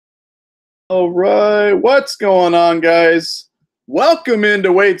All right, what's going on, guys? Welcome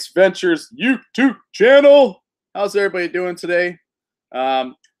into Wade's Ventures YouTube channel. How's everybody doing today?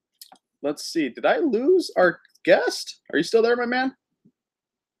 Um, let's see. Did I lose our guest? Are you still there, my man?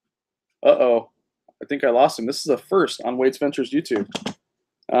 Uh-oh. I think I lost him. This is the first on Wade's Ventures YouTube.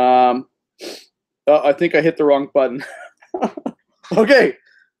 Oh, I think I hit the wrong button. Okay,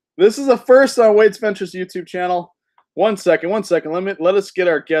 this is the first on Wade's Ventures YouTube channel. One second. Let us get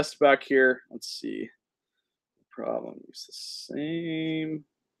our guest back here. Let's see. Problem is the same.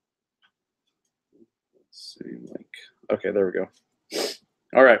 Same link. Okay, there we go.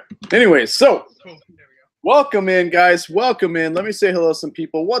 All right. Anyways, so welcome in, guys. Welcome in. Let me say hello to some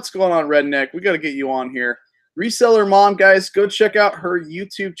people. What's going on, Redneck? We got to get you on here. Reseller Mom, guys, go check out her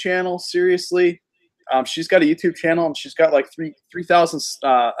YouTube channel. Seriously. She's got a YouTube channel, and she's got like 3,000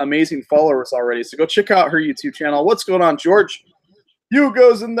 amazing followers already. So go check out her YouTube channel. What's going on, George?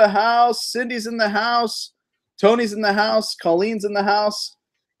 Hugo's in the house. Cindy's in the house. Tony's in the house. Colleen's in the house.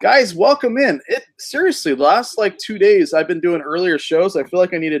 Guys, welcome in. Seriously, the last like 2 days, I've been doing earlier shows. I feel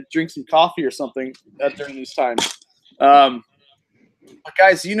like I need to drink some coffee or something during these times. But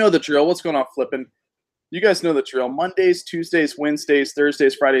guys, you know the drill. What's going on, Flippin'? You guys know the drill. Mondays, Tuesdays, Wednesdays,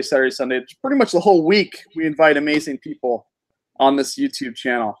 Thursdays, Fridays, Saturdays, Sundays. Pretty much the whole week, we invite amazing people on this YouTube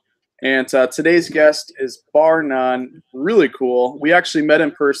channel. And today's guest is, bar none, really cool. We actually met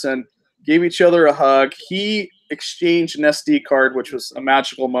in person, gave each other a hug. He exchanged an SD card, which was a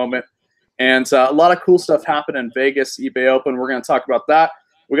magical moment. And a lot of cool stuff happened in Vegas, eBay Open. We're going to talk about that.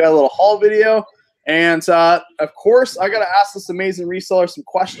 We got a little haul video. And, of course, I got to ask this amazing reseller some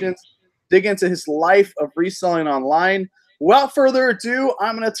questions. Dig into his life of reselling online. Without further ado,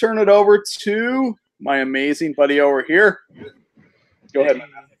 I'm going to turn it over to my amazing buddy over here. Go ahead, man.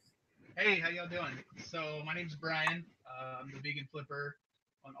 Hey, how y'all doing? So my name's Brian. I'm the vegan flipper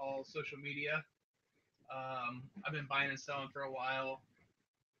on all social media. I've been buying and selling for a while,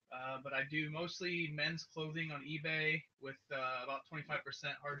 but I do mostly men's clothing on eBay with about 25%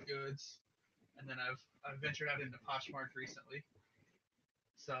 hard goods, and then I've ventured out into Poshmark recently.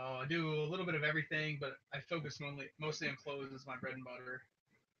 So I do a little bit of everything, but I focus mostly on clothes as my bread and butter.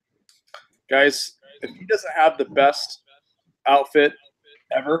 Guys, if he doesn't have the best outfit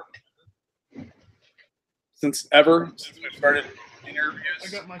ever, since we started interviews. I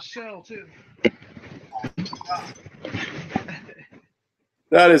got my shell too.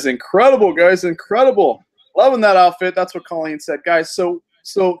 That is incredible, guys. Incredible. Loving that outfit. That's what Colleen said. Guys, so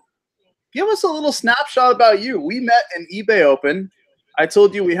give us a little snapshot about you. We met in eBay Open. I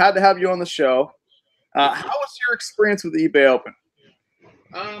told you we had to have you on the show. How was your experience with eBay Open?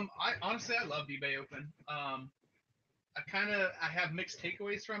 I honestly loved eBay Open. I have mixed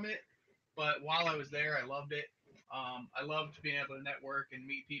takeaways from it, but while I was there, I loved it. I loved being able to network and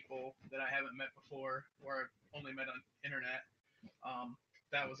meet people that I haven't met before, or I've only met on internet.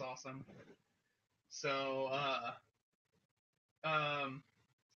 That was awesome. So,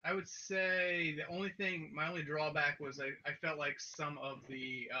 I would say my only drawback was I felt like some of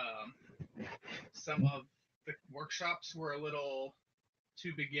the workshops were a little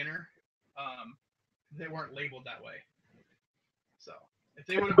too beginner. They weren't labeled that way. So if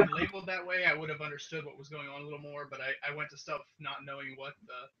they would have been labeled that way, I would have understood what was going on a little more, but I went to stuff not knowing what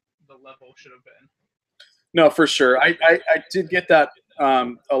the level should have been. No, for sure. I did get that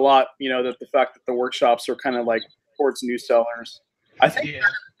a lot, that the fact that the workshops were kind of like towards new sellers. I think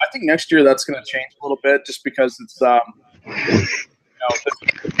next year that's going to change a little bit, just because it's I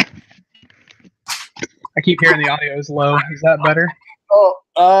keep hearing the audio is low. Is that better?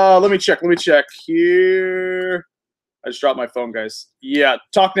 Oh, let me check here. I just dropped my phone, guys. Yeah,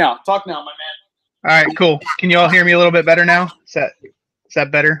 talk now, my man. All right, cool. Can you all hear me a little bit better now? Is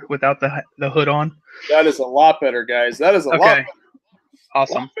that better without the hood on? That is a lot better, guys. That is a lot better.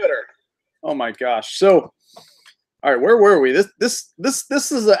 Awesome. Lot better. Oh my gosh. So, all right, where were we? This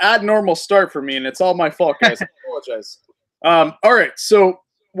is an abnormal start for me, and it's all my fault, guys. I apologize. All right, so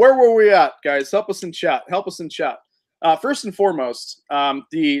where were we at, guys? Help us in chat. First and foremost, I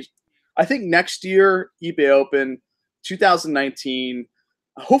think next year, eBay Open 2019,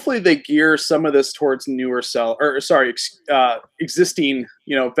 hopefully they gear some of this towards newer existing,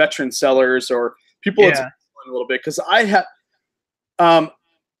 veteran sellers or people that's a little bit, because I had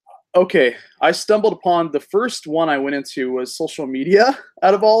okay, I stumbled upon the first one I went into was social media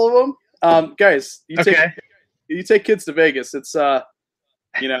out of all of them. Guys, you take kids to Vegas. It's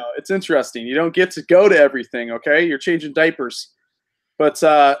it's interesting. You don't get to go to everything, okay? You're changing diapers. But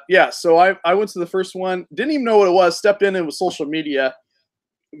yeah, so I went to the first one, didn't even know what it was, stepped in and it was social media.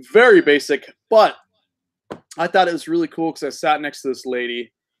 Very basic, but I thought it was really cool because I sat next to this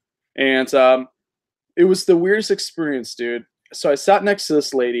lady And it was the weirdest experience, dude. So I sat next to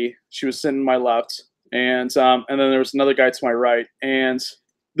this lady. She was sitting to my left, and then there was another guy to my right. And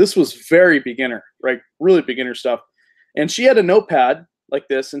this was very beginner, right? Really beginner stuff. And she had a notepad like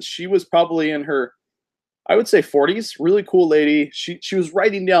this, and she was probably in her, I would say, 40s. Really cool lady. She was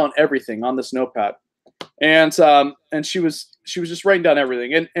writing down everything on this notepad, and she was just writing down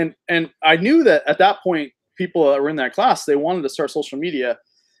everything. And I knew that at that point, people that were in that class, they wanted to start social media.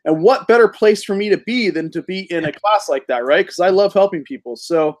 And what better place for me to be than to be in a class like that, right? Because I love helping people.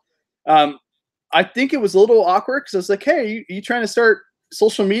 So I think it was a little awkward because I was like, hey, you trying to start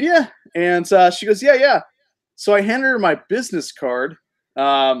social media? And she goes, yeah. So I handed her my business card.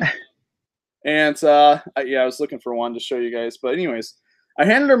 Yeah, I was looking for one to show you guys. But anyways, I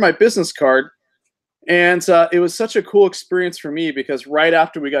handed her my business card. And it was such a cool experience for me because right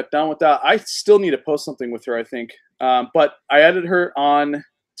after we got done with that, I still need to post something with her, I think. But I added her on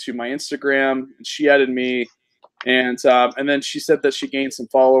to my Instagram. She added me. And then she said that she gained some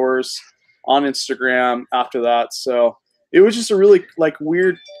followers on Instagram after that. So it was just a really like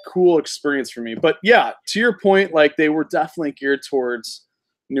weird, cool experience for me. But yeah, to your point, like they were definitely geared towards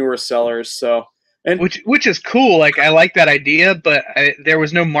newer sellers. So and which is cool. Like I like that idea, but there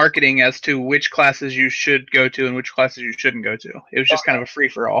was no marketing as to which classes you should go to and which classes you shouldn't go to. It was just kind of a free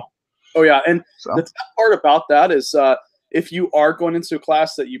for all. Oh yeah, and the tough part about that is if you are going into a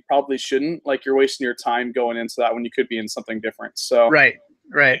class that you probably shouldn't, like you're wasting your time going into that when you could be in something different. So right.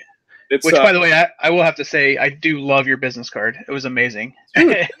 Which, by the way, I will have to say, I do love your business card. It was amazing.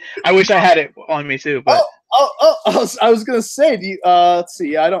 I wish I had it on me too. But I was gonna say, let's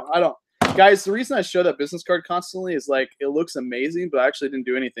see. I don't. Guys, the reason I show that business card constantly is like it looks amazing, but I actually didn't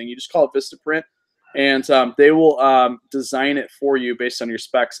do anything. You just call it Vistaprint, and they will design it for you based on your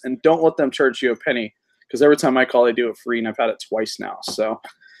specs. And don't let them charge you a penny because every time I call, they do it free, and I've had it twice now. So,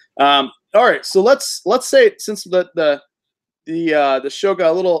 all right. So let's say since the show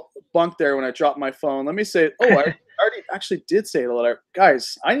got a little bunk there when I dropped my phone. Let me say, I already actually did say it a little.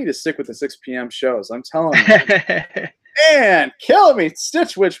 Guys, I need to stick with the 6 p.m. shows. I'm telling you. Man, killing me.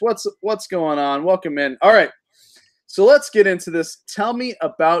 Stitch Witch, what's going on? Welcome in. All right. So let's get into this. Tell me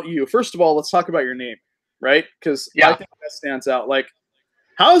about you. First of all, let's talk about your name, right? Because I think that stands out. Like,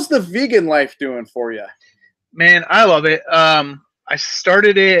 how's the vegan life doing for you? Man, I love it. I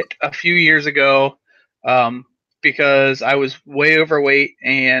started it a few years ago. Because I was way overweight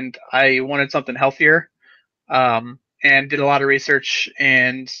and I wanted something healthier, and did a lot of research.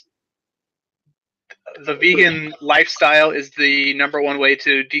 And the vegan lifestyle is the #1 way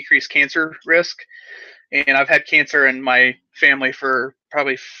to decrease cancer risk. And I've had cancer in my family for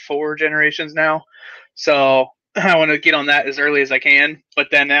probably 4 generations now. So I want to get on that as early as I can. But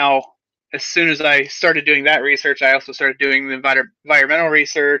then now, as soon as I started doing that research, I also started doing the environmental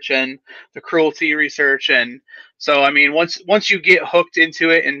research and the cruelty research. And so, I mean, once you get hooked into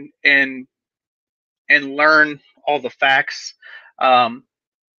it and learn all the facts,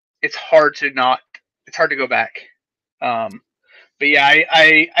 it's hard to go back. But yeah,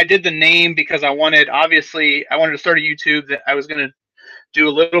 I did the name because I wanted to start a YouTube that I was going to do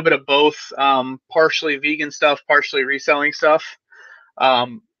a little bit of both, partially vegan stuff, partially reselling stuff.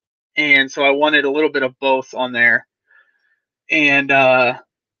 And so I wanted a little bit of both on there. And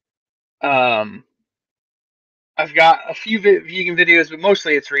I've got a few vegan videos, but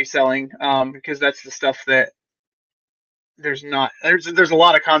mostly it's reselling, because that's the stuff that there's a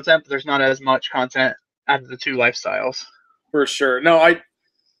lot of content, but there's not as much content out of the 2 lifestyles. For sure. No,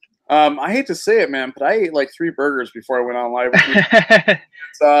 I hate to say it, man, but I ate like 3 burgers before I went on live with you.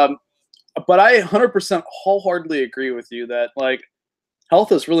 But I 100% wholeheartedly agree with you that like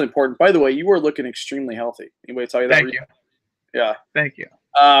health is really important. By the way, you were looking extremely healthy. Anybody tell you that? Thank you. Yeah. Thank you.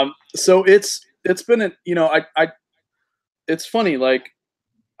 So it's been it's funny. Like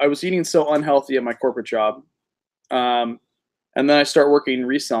I was eating so unhealthy at my corporate job. And then I start working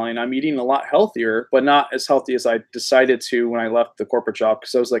reselling. I'm eating a lot healthier, but not as healthy as I decided to when I left the corporate job.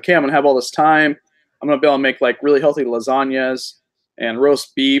 Because I was like, hey, I'm going to have all this time. I'm going to be able to make like really healthy lasagnas and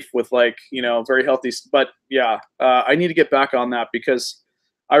roast beef with like, very healthy. But yeah, I need to get back on that because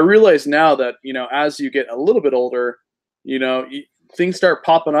I realize now that, as you get a little bit older, things start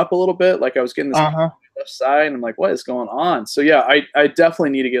popping up a little bit. Like I was getting this on the left side and I'm like, what is going on? So yeah, I definitely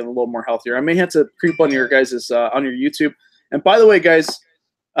need to get a little more healthier. I may have to creep on your guys' on your YouTube. And by the way, guys,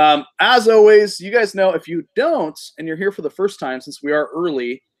 as always, you guys know if you don't and you're here for the first time, since we are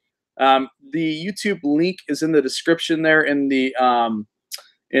early, the YouTube link is in the description there in the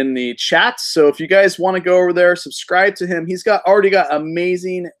chat. So if you guys want to go over there, subscribe to him. He's already got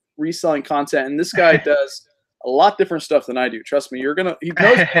amazing reselling content, and this guy does a lot different stuff than I do. Trust me, he knows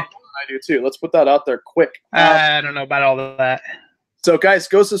I do too. Let's put that out there quick. I don't know about all of that. So guys,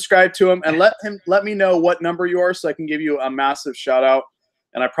 go subscribe to him and let me know what number you are so I can give you a massive shout out.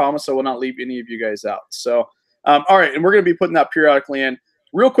 And I promise I will not leave any of you guys out. So, all right, and we're going to be putting that periodically in.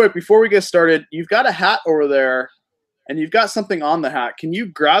 Real quick, before we get started, you've got a hat over there, and you've got something on the hat. Can you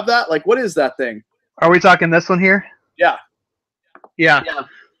grab that? Like, what is that thing? Are we talking this one here? Yeah. Yeah.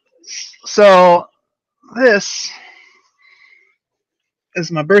 So this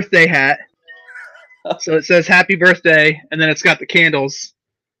is my birthday hat. So it says happy birthday, and then it's got the candles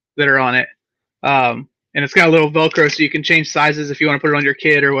that are on it. And it's got a little Velcro so you can change sizes if you want to put it on your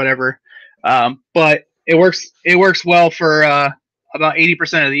kid or whatever. But it works well for about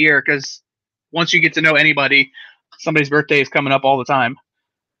 80% of the year, because once you get to know anybody, somebody's birthday is coming up all the time.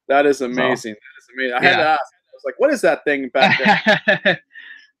 That is amazing. That is amazing. I had to ask. I was like, what is that thing back there?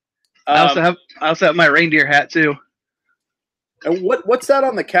 I also have my reindeer hat too. And what's that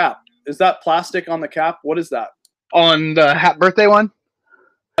on the cap? Is that plastic on the cap? What is that? On the hat birthday one?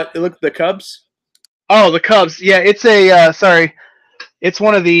 Look, the Cubs. Oh, the Cubs. Yeah, it's it's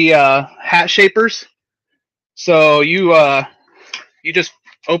one of the hat shapers. So you just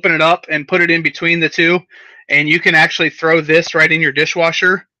open it up and put it in between the two, and you can actually throw this right in your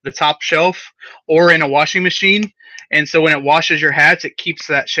dishwasher, the top shelf, or in a washing machine. And so when it washes your hats, it keeps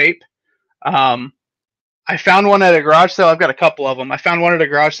that shape. I found one at a garage sale. I've got a couple of them. I found one at a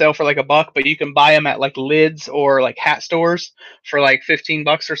garage sale for like $1, but you can buy them at like lids or like hat stores for like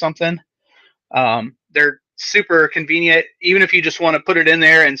 $15 or something. They're super convenient, even if you just want to put it in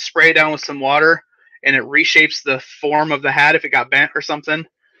there and spray it down with some water, and it reshapes the form of the hat if it got bent or something.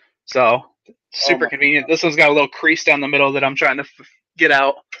 So super convenient. This one's got a little crease down the middle that I'm trying to get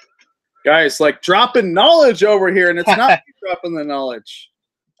out. Guys, like dropping knowledge over here, and it's not dropping the knowledge.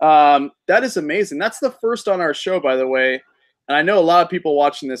 That is amazing. That's the first on our show, by the way. And I know a lot of people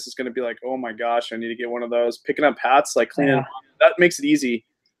watching this is going to be like, oh my gosh, I need to get one of those. Picking up hats, like cleaning them, that makes it easy.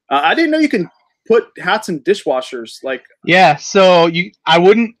 I didn't know you can put hats in dishwashers. Like, yeah, so I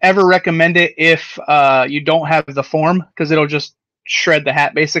wouldn't ever recommend it if you don't have the form, because it'll just shred the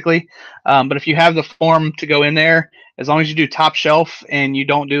hat basically. But if you have the form to go in there, as long as you do top shelf and you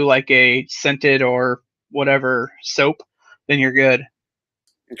don't do like a scented or whatever soap, then you're good.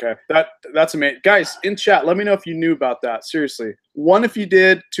 Okay, that's amazing. Guys, in chat, let me know if you knew about that. Seriously. 1 if you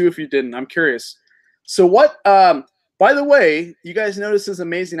did, 2 if you didn't. I'm curious. So what, by the way, you guys noticed this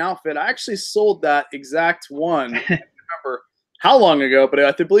amazing outfit. I actually sold that exact one. I don't remember how long ago, but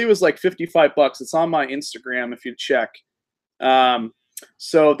I believe it was like $55. It's on my Instagram if you check.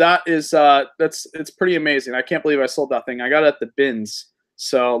 So that is it's pretty amazing. I can't believe I sold that thing. I got it at the bins.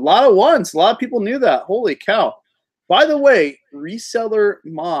 So a lot of ones. A lot of people knew that. Holy cow. By the way, reseller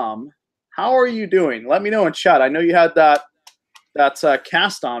mom, how are you doing? Let me know in chat. I know you had that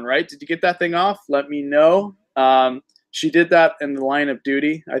cast on, right? Did you get that thing off? Let me know. She did that in the line of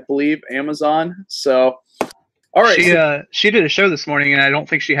duty, I believe, Amazon. So, all right. She did a show this morning, and I don't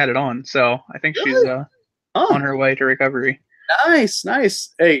think she had it on. So I think she's on her way to recovery. Nice,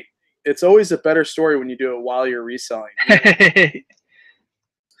 nice. Hey, it's always a better story when you do it while you're reselling.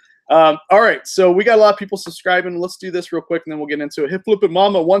 All right, so we got a lot of people subscribing. Let's do this real quick, and then we'll get into it. Hit Flip It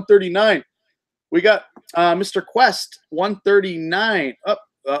Mama 139. We got Mr. Quest 139.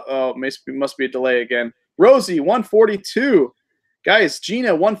 Oh, must be a delay again. Rosie 142. Guys,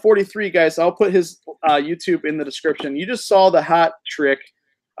 Gina 143. Guys, I'll put his YouTube in the description. You just saw the hat trick.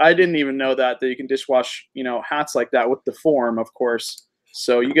 I didn't even know that you can dishwash, hats like that with the form, of course.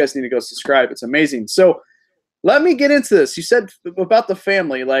 So you guys need to go subscribe. It's amazing. So let me get into this. You said about the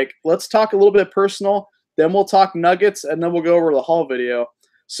family. Like, let's talk a little bit personal. Then we'll talk nuggets, and then we'll go over the haul video.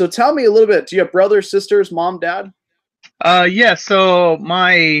 So tell me a little bit. Do you have brothers, sisters, mom, dad? Yeah. So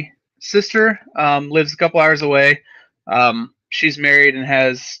my sister lives a couple hours away. She's married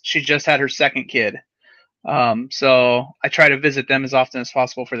and she just had her second kid. So I try to visit them as often as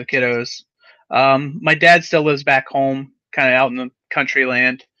possible for the kiddos. My dad still lives back home, kind of out in the country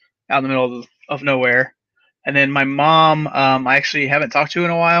land, out in the middle of nowhere. And then my mom, I actually haven't talked to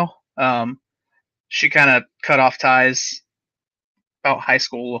in a while. She kind of cut off ties about high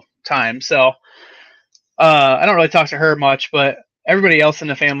school time. So I don't really talk to her much, but everybody else in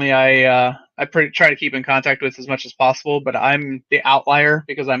the family I try to keep in contact with as much as possible. But I'm the outlier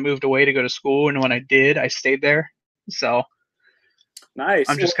because I moved away to go to school, and when I did, I stayed there. So nice.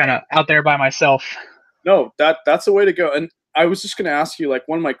 I'm just kind of out there by myself. No, that's the way to go. And I was just going to ask you, like,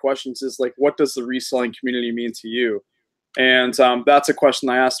 one of my questions is, like, what does the reselling community mean to you? And that's a question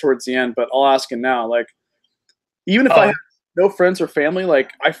I asked towards the end, but I'll ask it now. Like, even if I no friends or family,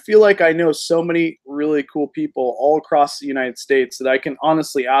 like I feel like I know so many really cool people all across the United States that I can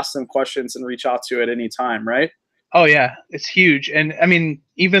honestly ask them questions and reach out to at any time, right? Oh yeah, it's huge. And I mean,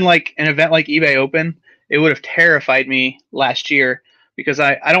 even like an event like eBay Open, it would have terrified me last year because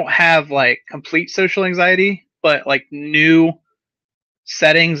I don't have like complete social anxiety, but like new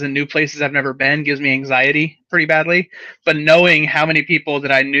settings and new places I've never been gives me anxiety pretty badly. But knowing how many people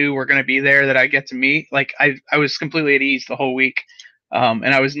that I knew were going to be there that I get to meet, like I was completely at ease the whole week. And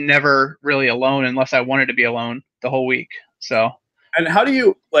I was never really alone unless I wanted to be alone the whole week. So And how do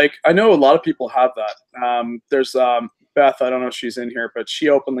you like? I know a lot of people have that. There's Beth. I don't know if she's in here, but she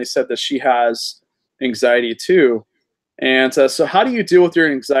openly said that she has anxiety too. And so, how do you deal with your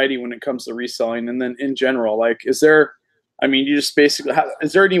anxiety when it comes to reselling? And then in general, like, is there? I mean, you just basically.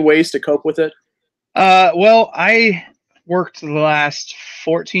 Is there any ways to cope with it? well, I worked the last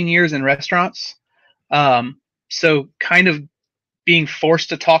 14 years in restaurants. So kind of being forced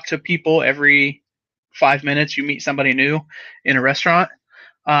to talk to people every 5 minutes, you meet somebody new in a restaurant.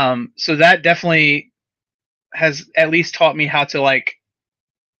 So that definitely has at least taught me how to like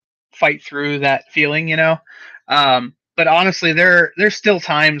fight through that feeling, you know. But honestly, there's still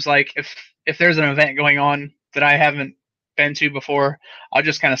times like if there's an event going on that I haven't been to before, I'll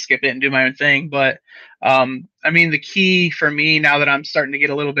just kind of skip it and do my own thing. But I mean, the key for me now that I'm starting to get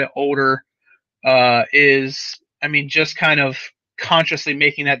a little bit older is, I mean, just kind of consciously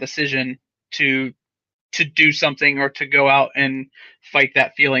making that decision to to do something or to go out and fight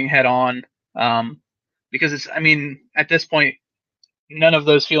that feeling head on. Because it's, I mean, at this point, none of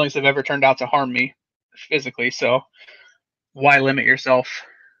those feelings have ever turned out to harm me physically. So why limit yourself?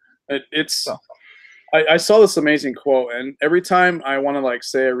 It's. So I saw this amazing quote, and every time I want to like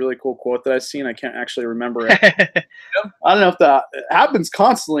say a really cool quote that I've seen, I can't actually remember it. I don't know if that it happens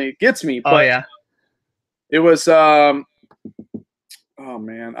constantly. It gets me, oh but yeah. it was. Oh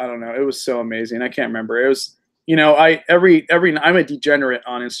man, I don't know. It was so amazing. I can't remember. It was. I every I'm a degenerate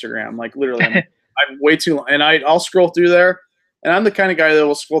on Instagram. Like literally, I'm way too long, and I'll scroll through there, and I'm the kind of guy that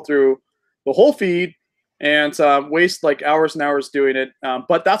will scroll through the whole feed and waste like hours and hours doing it.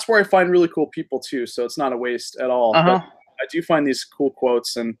 But that's where I find really cool people too. So it's not a waste at all. Uh But huh. I do find these cool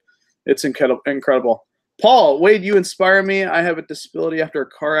quotes, and it's incredible. Paul, Wade, you inspire me. I have a disability after a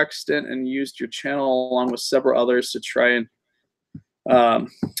car accident and used your channel along with several others to um,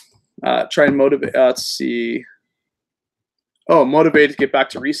 try and motivate. Let's see. Oh, motivated to get back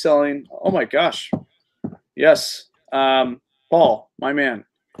to reselling. Oh my gosh. Yes. Paul, my man.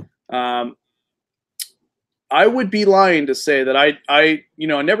 Um, I would be lying to say that I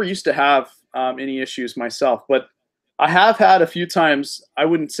never used to have any issues myself, but I have had a few times. I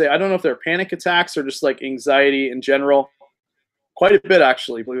wouldn't say, I don't know if they're panic attacks or just like anxiety in general. Quite a bit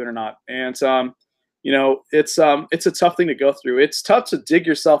actually, believe it or not. And it's a tough thing to go through. It's tough to dig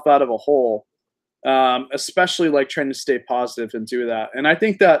yourself out of a hole, especially like trying to stay positive and do that. And I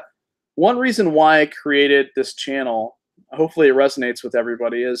think that one reason why I created this channel, hopefully it resonates with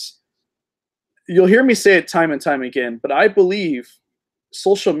everybody, is you'll hear me say it time and time again, but I believe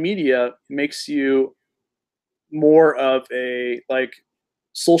social media makes you more of a like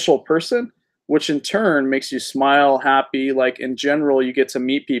social person, which in turn makes you smile, happy. Like in general, you get to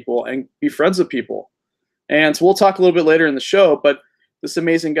meet people and be friends with people. And so we'll talk a little bit later in the show, but this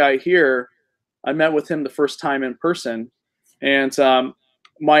amazing guy here, I met with him the first time in person, and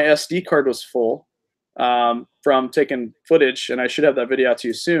my SD card was full from taking footage, and I should have that video out to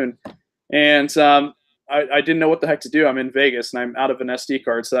you soon. And I didn't know what the heck to do. I'm in Vegas, and I'm out of an SD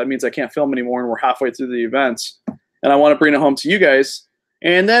card, so that means I can't film anymore, and we're halfway through the events. And I want to bring it home to you guys.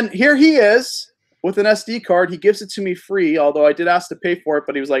 And then here he is with an SD card. He gives it to me free, although I did ask to pay for it,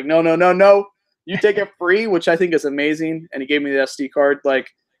 but he was like, no, no, no, no. You take it free, which I think is amazing. And he gave me the SD card.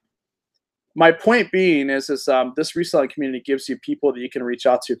 Like, my point being is this reselling community gives you people that you can reach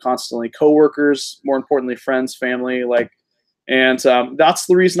out to constantly, coworkers, more importantly, friends, family, like, and that's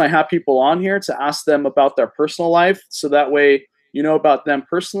the reason I have people on here, to ask them about their personal life, so that way you know about them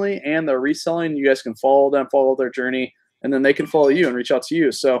personally and their reselling. You guys can follow them, follow their journey, and then they can follow you and reach out to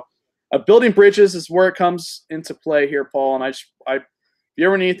you. So building bridges is where it comes into play here, Paul. And if you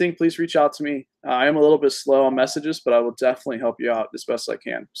ever need anything, please reach out to me. I am a little bit slow on messages, but I will definitely help you out as best I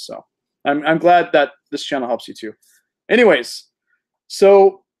can. So I'm glad that this channel helps you too. Anyways,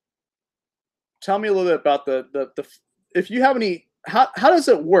 so tell me a little bit about the if you have any, how does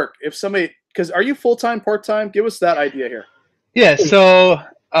it work if somebody, because are you full-time, part-time? Give us that idea here. Yeah. So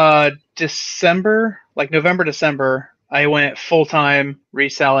December, like November, December, I went full time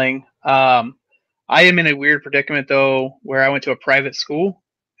reselling. I am in a weird predicament though, where I went to a private school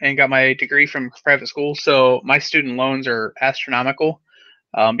and got my degree from private school, so my student loans are astronomical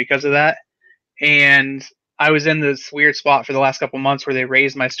because of that. And I was in this weird spot for the last couple months where they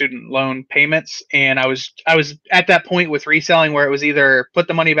raised my student loan payments, and I was at that point with reselling where it was either put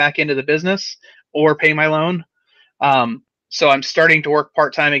the money back into the business or pay my loan. So I'm starting to work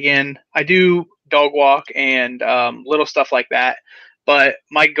part time again. I do dog walk and little stuff like that, but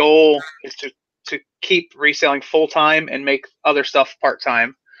my goal is to keep reselling full time and make other stuff part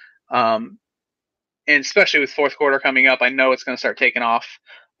time. And especially with fourth quarter coming up, I know it's going to start taking off.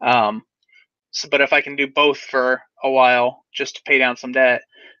 But if I can do both for a while just to pay down some debt,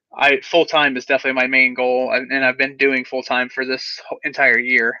 full time is definitely my main goal, and I've been doing full time for this entire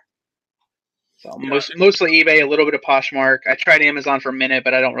year. So mostly eBay, a little bit of Poshmark. I tried Amazon for a minute,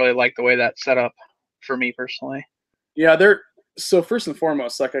 but I don't really like the way that's set up for me personally. Yeah, so first and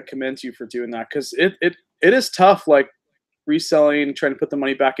foremost, like, I commend you for doing that, because it is tough, like reselling, trying to put the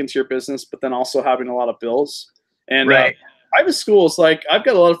money back into your business, but then also having a lot of bills. And right. Private schools, like, I've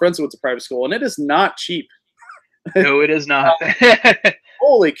got a lot of friends who went to private school, and it is not cheap. No, it is not.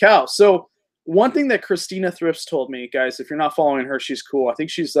 Holy cow. So one thing that Christina Thrifts told me, guys, if you're not following her, she's cool. I think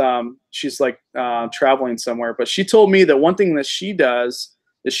she's like traveling somewhere, but she told me that one thing that she does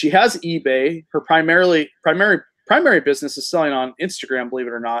is she has eBay. Her primary business is selling on Instagram, believe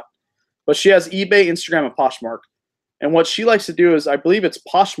it or not, but she has eBay, Instagram, and Poshmark. And what she likes to do is, I believe it's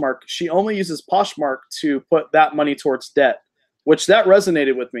Poshmark. She only uses Poshmark to put that money towards debt, which that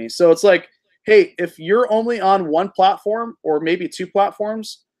resonated with me. So it's like, hey, if you're only on one platform or maybe two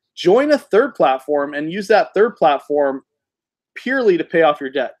platforms, join a third platform and use that third platform purely to pay off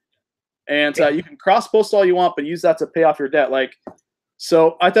your debt. And you can cross-post all you want, but use that to pay off your debt. Like,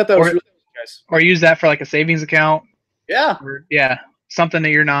 so I thought that was really cool, guys. Or use that for like a savings account. Yeah. Yeah. Something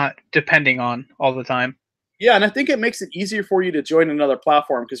that you're not depending on all the time. Yeah, and I think it makes it easier for you to join another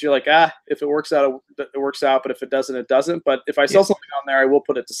platform, because you're like, if it works out, it works out, but if it doesn't, it doesn't. But if I sell something on there, I will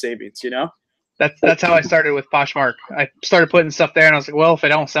put it to savings, you know? That's how I started with Poshmark. I started putting stuff there, and I was like, well, if I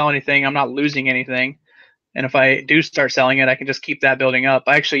don't sell anything, I'm not losing anything. And if I do start selling it, I can just keep that building up.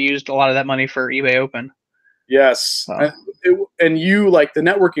 I actually used a lot of that money for eBay Open. Yes. And you, like, the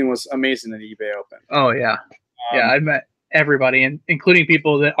networking was amazing at eBay Open. Oh, yeah. Yeah, I met everybody, and including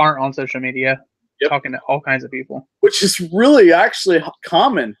people that aren't on social media. Yep. Talking to all kinds of people, which is really actually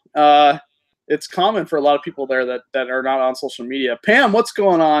common. It's common for a lot of people there that are not on social media. Pam, what's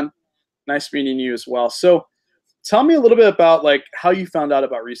going on? Nice meeting you as well. So tell me a little bit about, like, how you found out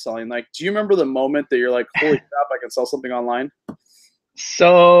about reselling. Like, do you remember the moment that you're like, holy crap, I can sell something online?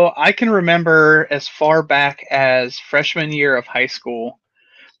 So I can remember as far back as freshman year of high school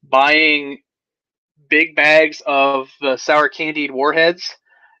buying big bags of the sour candied warheads.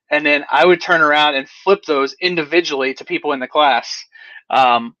 And then I would turn around and flip those individually to people in the class.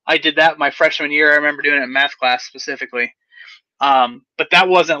 I did that my freshman year. I remember doing it in math class specifically. But that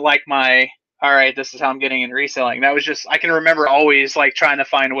wasn't like all right, this is how I'm getting into reselling. That was just, I can remember always like trying to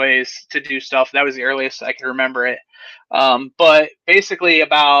find ways to do stuff. That was the earliest I can remember it. But basically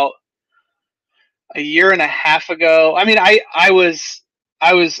about a year and a half ago, I mean, I was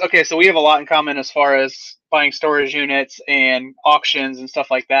okay. So we have a lot in common as far as buying storage units and auctions and stuff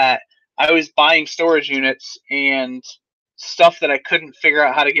like that. I was buying storage units and stuff that I couldn't figure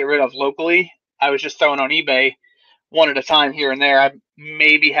out how to get rid of locally. I was just throwing on eBay one at a time here and there. I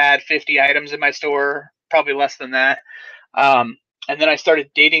maybe had 50 items in my store, probably less than that. And then I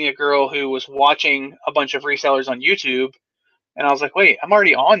started dating a girl who was watching a bunch of resellers on YouTube. And I was like, wait, I'm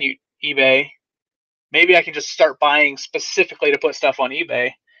already on eBay. Maybe I can just start buying specifically to put stuff on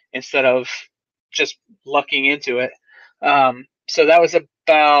eBay instead of just lucking into it. So that was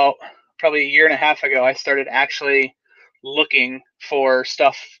about probably a year and a half ago. I started actually looking for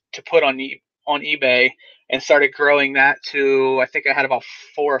stuff to put on eBay and started growing that to, I think I had about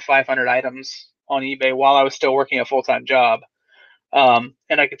 400 or 500 items on eBay while I was still working a full-time job. And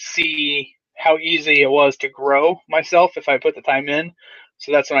I could see how easy it was to grow myself if I put the time in.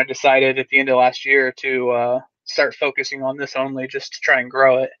 So that's when I decided at the end of last year to start focusing on this only, just to try and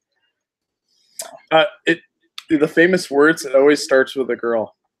grow it. The famous words, it always starts with a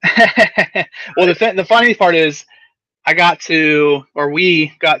girl. Well, the funny part is we got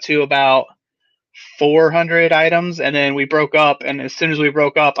to about 400 items, and then we broke up. And as soon as we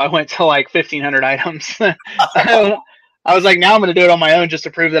broke up, I went to like 1,500 items. I was like, now I'm going to do it on my own just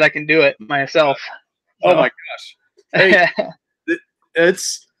to prove that I can do it myself. Oh my gosh. Hey,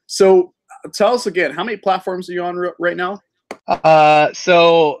 so tell us again, how many platforms are you on right now?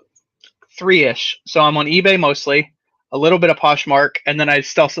 So 3-ish. So I'm on eBay mostly, a little bit of Poshmark, and then I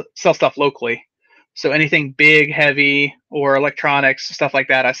sell stuff locally. So anything big, heavy, or electronics, stuff like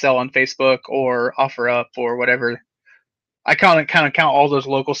that, I sell on Facebook or OfferUp or whatever. I kind of count all those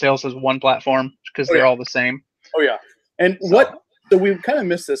local sales as one platform because Oh they're yeah. all the same. Oh yeah. And So, so we kind of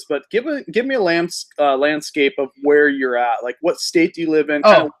missed this, but give me a landscape of where you're at. Like, what state do you live in?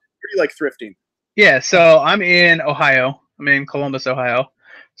 Kind of, oh, where do you like thrifting? yeah. So I'm in Ohio. I'm in Columbus, Ohio.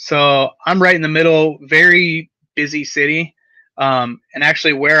 So I'm right in the middle, very busy city. And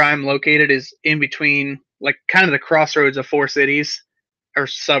actually, where I'm located is in between, like, kind of the crossroads of four cities or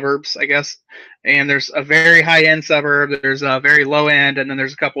suburbs, I guess. And there's a very high end suburb, there's a very low end, and then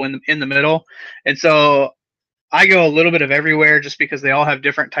there's a couple in the middle. And so I go a little bit of everywhere just because they all have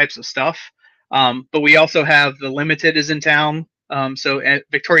different types of stuff. But we also have the Limited is in town. So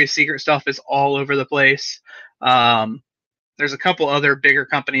Victoria's Secret stuff is all over the place. Um, there's a couple other bigger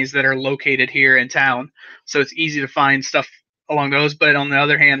companies that are located here in town, so it's easy to find stuff along those. But on the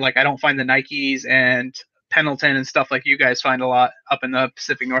other hand, like, I don't find the Nikes and Pendleton and stuff like you guys find a lot up in the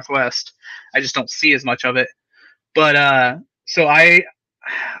Pacific Northwest. I just don't see as much of it. But so I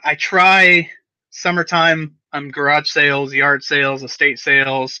try summertime, garage sales, yard sales, estate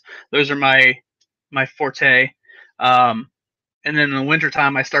sales. Those are my forte. Um, and then in the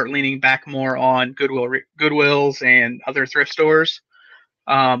wintertime, I start leaning back more on Goodwills and other thrift stores.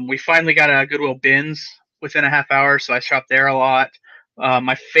 We finally got a Goodwill bins within a half hour, so I shop there a lot.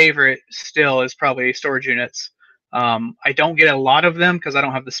 My favorite still is probably storage units. I don't get a lot of them because I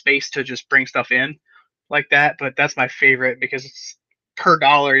don't have the space to just bring stuff in like that, but that's my favorite because it's per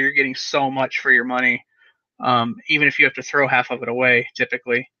dollar, you're getting so much for your money, even if you have to throw half of it away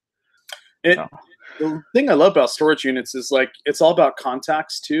typically. It So. The thing I love about storage units is, like, it's all about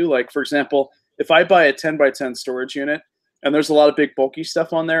contacts too. Like, for example, if I buy a 10 by 10 storage unit and there's a lot of big bulky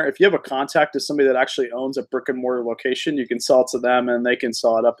stuff on there, if you have a contact to somebody that actually owns a brick and mortar location, you can sell it to them and they can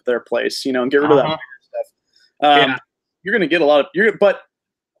sell it up at their place, and get rid of that stuff. Yeah. You're gonna get a lot of but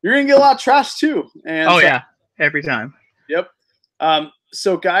you're gonna get a lot of trash too. And yeah, every time. Yep.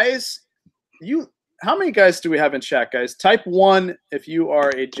 So guys, how many guys do we have in chat, guys? Type 1 if you are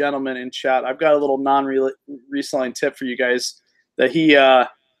a gentleman in chat. I've got a little non-reselling tip for you guys that he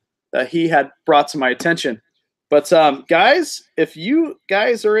had brought to my attention. But guys, if you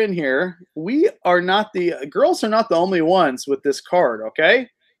guys are in here, girls are not the only ones with this card, okay?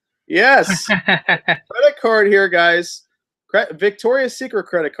 Yes. Credit card here, guys. Victoria's Secret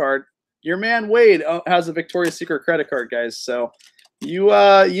credit card. Your man Wade has a Victoria's Secret credit card, guys. So you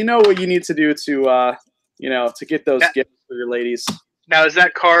know what you need to do to to get those gifts for your ladies. Now, is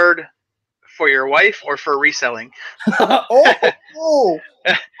that card for your wife or for reselling? oh,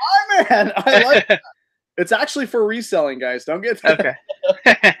 my man, I like that. It's actually for reselling, guys. Don't get that.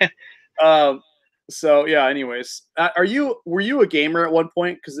 Okay. So yeah. Anyways, were you a gamer at one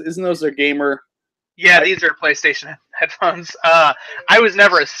point? Because isn't those a gamer? Yeah, these are PlayStation headphones. I was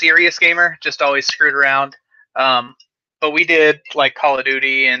never a serious gamer, just always screwed around. But we did like Call of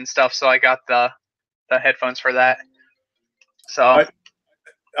Duty and stuff, so I got the headphones for that. So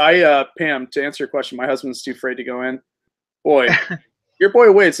Pam, to answer your question, my husband's too afraid to go in. Boy, your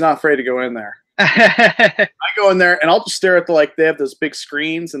boy Wade's not afraid to go in there. I go in there and I'll just stare at they have those big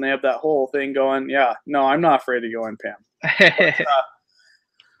screens and they have that whole thing going. Yeah, no, I'm not afraid to go in, Pam. But,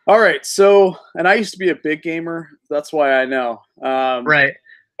 all right, so, and I used to be a big gamer. That's why I know. Right.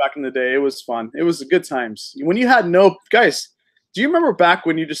 Back in the day, it was fun. It was good times. When you had guys, do you remember back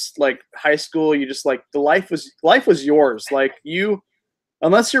when you just, like, high school, you just, like, life was yours. Like,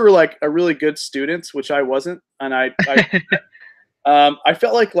 unless you were, like, a really good student, which I wasn't, and I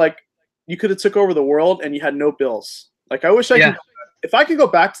felt like you could have took over the world and you had no bills. Like, I wish if I could go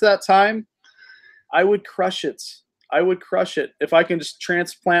back to that time, I would crush it. I would crush it if I can just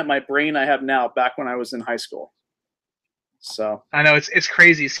transplant my brain I have now back when I was in high school. So I know it's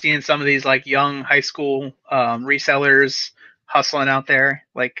crazy seeing some of these like young high school resellers hustling out there.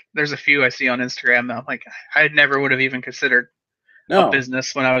 Like, there's a few I see on Instagram that I'm like, I never would have even considered a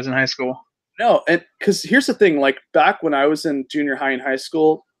business when I was in high school. No, and because here's the thing, like back when I was in junior high and high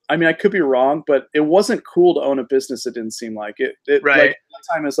school, I mean, I could be wrong, but it wasn't cool to own a business. It didn't seem like it. Right. Like,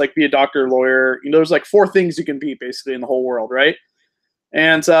 that time is like be a doctor, lawyer. There's like 4 things you can be basically in the whole world, right?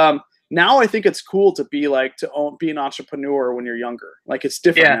 And now I think it's cool to be be an entrepreneur when you're younger. Like, it's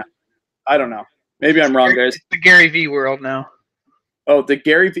different now. I don't know. Maybe I'm wrong, guys. It's the Gary V world now. Oh, the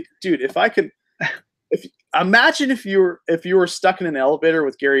Gary V, dude! If I could, imagine if you were stuck in an elevator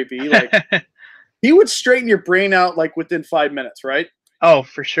with Gary V, like he would straighten your brain out like within 5 minutes, right? Oh,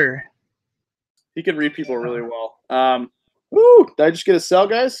 for sure. He can read people really well. Woo! Did I just get a sell,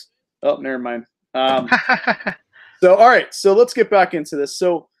 guys? Oh, never mind. So, all right. So let's get back into this.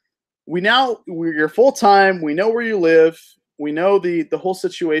 So you're full time. We know where you live. We know the whole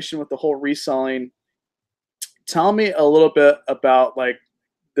situation with the whole reselling. Tell me a little bit about like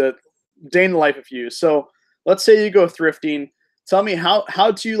the day in the life of you. So let's say you go thrifting. Tell me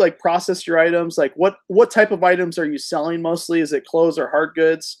how do you like process your items? Like what type of items are you selling mostly? Is it clothes or hard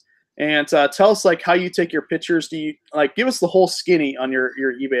goods? And tell us like how you take your pictures. Do you like give us the whole skinny on your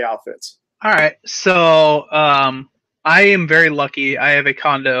eBay outfits? All right. So I am very lucky. I have a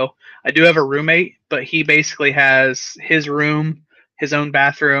condo. I do have a roommate, but he basically has his room, his own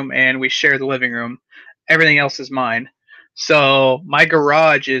bathroom, and we share the living room. Everything else is mine. So my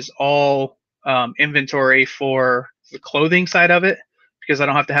garage is all inventory for the clothing side of it because I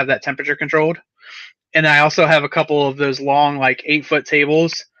don't have to have that temperature controlled. And I also have a couple of those long, like 8-foot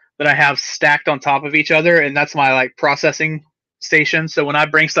tables that I have stacked on top of each other, and that's my like processing station. So when I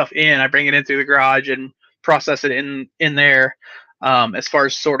bring stuff in, I bring it in through the garage and process it in there. As far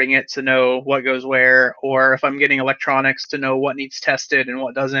as sorting it to know what goes where, or if I'm getting electronics to know what needs tested and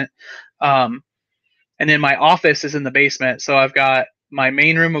what doesn't. And then my office is in the basement, so I've got my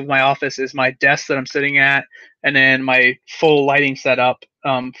main room of my office is my desk that I'm sitting at, and then my full lighting setup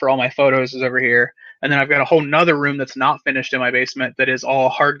for all my photos is over here. And then I've got a whole nother room that's not finished in my basement that is all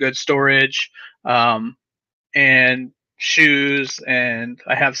hard goods storage, and shoes, and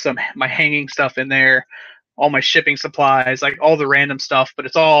I have some my hanging stuff in there, all my shipping supplies, like all the random stuff,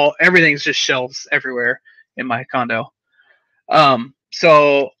 but everything's just shelves everywhere in my condo.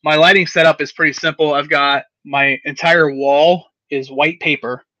 So my lighting setup is pretty simple. I've got my entire wall is white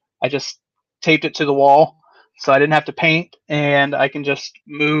paper. I just taped it to the wall so I didn't have to paint, and I can just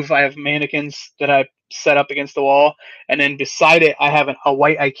move. I have mannequins that I set up against the wall, and then beside it I have a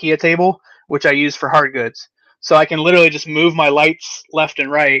white IKEA table which I use for hard goods. So I can literally just move my lights left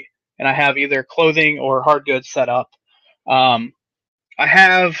and right, and I have either clothing or hard goods set up. I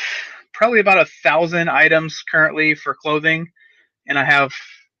have probably about 1,000 items currently for clothing, and I have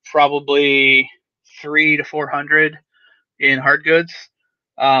probably 300 to 400 in hard goods.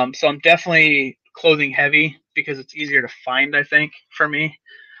 So I'm definitely clothing heavy because it's easier to find, I think, for me.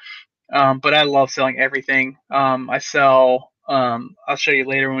 But I love selling everything. I sell, I'll show you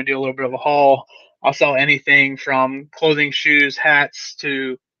later when we do a little bit of a haul. I'll sell anything from clothing, shoes, hats,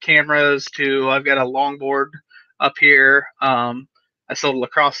 to cameras, to I've got a longboard up here. I sold a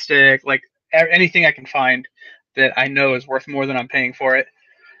lacrosse stick, like anything I can find that I know is worth more than I'm paying for it.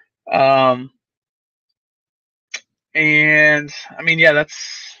 And I mean, yeah,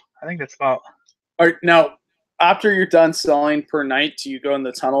 I think that's about. All right, now after you're done selling per night, do you go in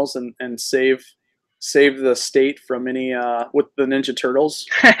the tunnels and save the state from any with the Ninja Turtles?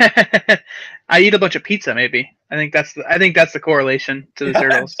 I eat a bunch of pizza, maybe. I think that's the correlation to the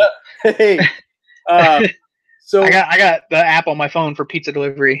turtles. Hey, so I got the app on my phone for pizza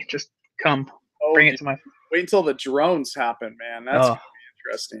delivery. Just come, bring it to my. Wait until the drones happen, man. That's gonna be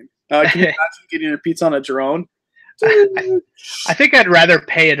interesting. Can you imagine getting your pizza on a drone? I think I'd rather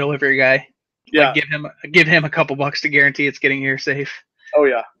pay a delivery guy. Yeah, like give him a couple bucks to guarantee it's getting here safe. Oh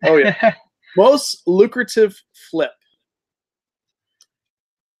yeah, oh yeah. Most lucrative flip.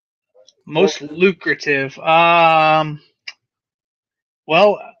 Most lucrative. Well,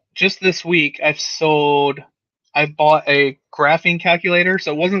 just this week I bought a graphing calculator.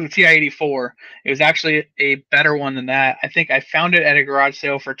 So it wasn't the TI-84. It was actually a better one than that. I think I found it at a garage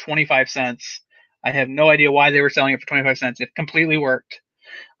sale for 25 cents. I have no idea why they were selling it for 25 cents. It completely worked.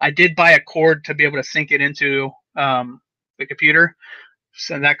 I did buy a cord to be able to sync it into the computer.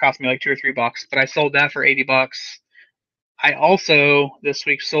 So that cost me like $2 or $3, but I sold that for $80. I also this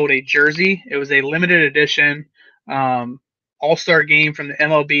week sold a jersey. It was a limited edition All-Star game from the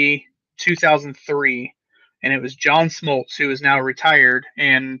MLB 2003, and it was John Smoltz, who is now retired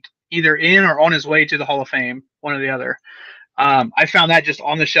and either in or on his way to the Hall of Fame, one or the other. I found that just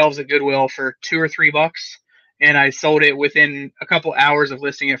on the shelves at Goodwill for $2 or $3, and I sold it within a couple hours of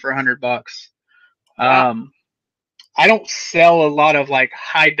listing it for $100. Wow. I don't sell a lot of like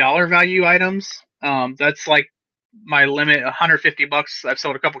high dollar value items. That's like my limit, $150. I've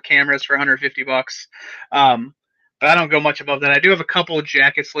sold a couple cameras for $150. But I don't go much above that. I do have a couple of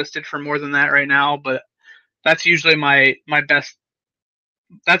jackets listed for more than that right now, but that's usually my best.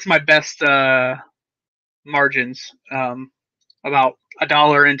 That's my best margins. About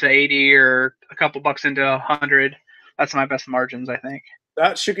 $1 into 80 or a couple bucks into 100. That's my best margins, I think.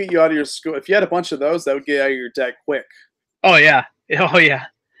 That should get you out of your school. If you had a bunch of those, that would get you out of your debt quick. Oh yeah, oh yeah.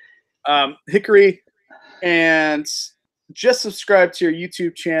 Hickory, and just subscribe to your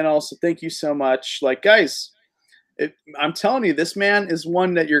YouTube channel. So thank you so much. Like guys, I'm telling you, this man is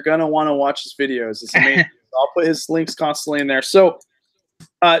one that you're gonna want to watch his videos. It's amazing. I'll put his links constantly in there. So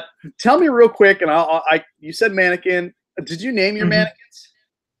Tell me real quick, and you said mannequin. Did you name your mannequins?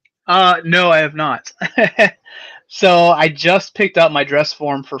 No, I have not. So I just picked up my dress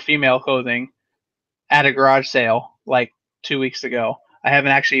form for female clothing at a garage sale like 2 weeks ago. I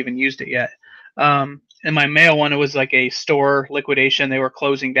haven't actually even used it yet. And my male one, it was like a store liquidation. They were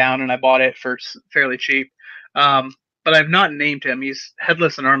closing down, and I bought it for fairly cheap. But I've not named him. He's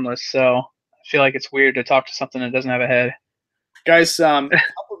headless and armless, so I feel like it's weird to talk to something that doesn't have a head. Guys,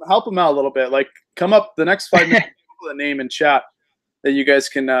 help him out a little bit. Like, come up the next 5 minutes with a name in chat that you guys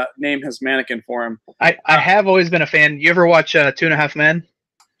can name his mannequin for him. I have always been a fan. You ever watch 2.5 Men?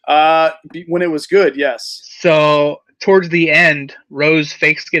 When it was good, yes. So towards the end, Rose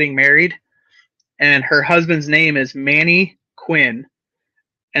fakes getting married, and her husband's name is Manny Quinn.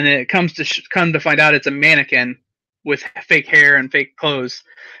 And then it comes to find out it's a mannequin with fake hair and fake clothes.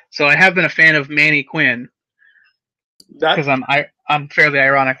 So I have been a fan of Manny Quinn because I'm fairly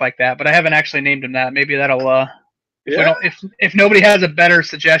ironic like that, but I haven't actually named him that. Maybe that'll if nobody has a better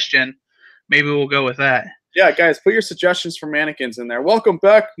suggestion, maybe we'll go with that. Yeah, guys, put your suggestions for mannequins in there. Welcome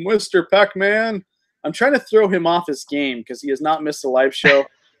back, Mr. Pac-Man. I'm trying to throw him off his game because he has not missed a live show.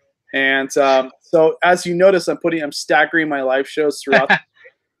 And so as you notice, I'm staggering my live shows throughout.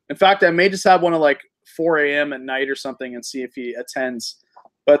 In fact, I may just have one at like 4 a.m. at night or something and see if he attends.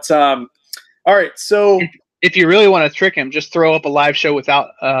 But all right, so if you really want to trick him, just throw up a live show without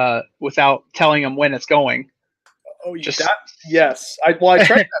telling him when it's going. Oh, yes. I tried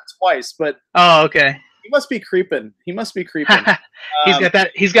that twice, but oh, okay. He must be creeping. He's got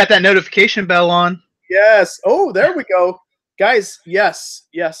that notification bell on. Yes. Oh, there we go. Guys, yes.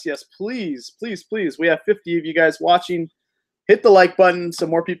 Please. We have 50 of you guys watching. Hit the like button so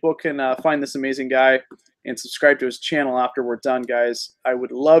more people can find this amazing guy and subscribe to his channel after we're done, guys. I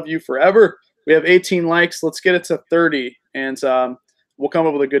would love you forever. We have 18 likes. Let's get it to 30, and we'll come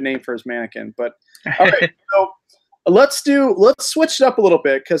up with a good name for his mannequin. But all right, so let's switch it up a little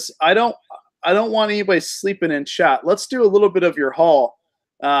bit because I don't want anybody sleeping in chat. Let's do a little bit of your haul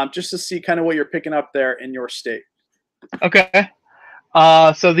just to see kind of what you're picking up there in your state. Okay.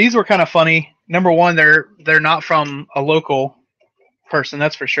 So these were kind of funny. Number one, they're not from a local person,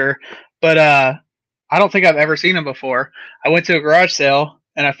 that's for sure. But I don't think I've ever seen them before. I went to a garage sale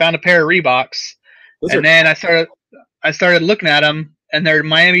and I found a pair of Reeboks, then I started looking at them, and they're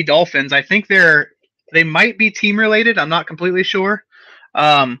Miami Dolphins. I think they might be team related. I'm not completely sure.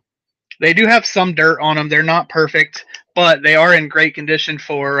 They do have some dirt on them. They're not perfect, but they are in great condition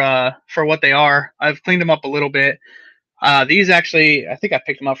for what they are. I've cleaned them up a little bit. These actually, I think I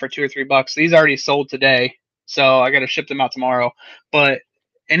picked them up for $2 or $3. These already sold today, so I got to ship them out tomorrow. But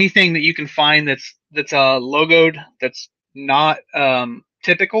anything that you can find that's logoed, that's not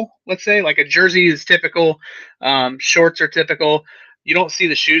typical, let's say, like a jersey is typical, shorts are typical. You don't see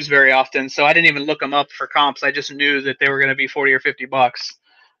the shoes very often, so I didn't even look them up for comps. I just knew that they were going to be $40 or $50.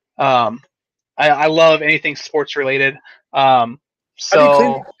 I love anything sports related. How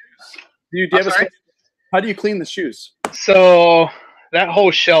do you clean the shoes? So that whole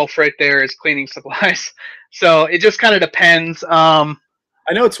shelf right there is cleaning supplies. So it just kind of depends. I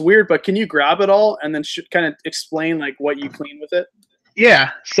know it's weird, but can you grab it all and then kind of explain like what you clean with it?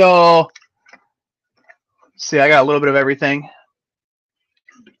 Yeah. So see, I got a little bit of everything.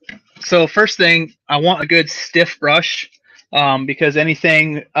 So first thing, I want a good stiff brush, because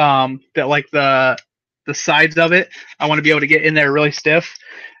anything that like the sides of it, I want to be able to get in there really stiff.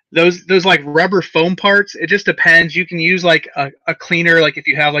 Those like rubber foam parts, it just depends. You can use like a cleaner, like if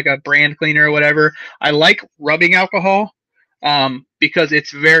you have like a brand cleaner or whatever. I like rubbing alcohol because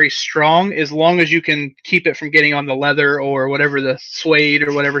it's very strong, as long as you can keep it from getting on the leather or whatever, the suede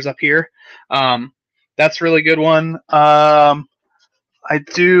or whatever's up here. That's a really good one. I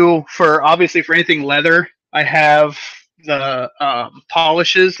do, obviously for anything leather, I have the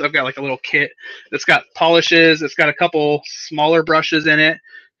polishes. I've got like a little kit that's got polishes. It's got a couple smaller brushes in it,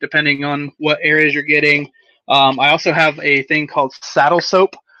 depending on what areas you're getting. I also have a thing called saddle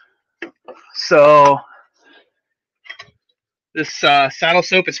soap. So this saddle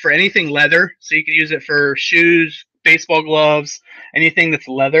soap is for anything leather. So you can use it for shoes, baseball gloves, anything that's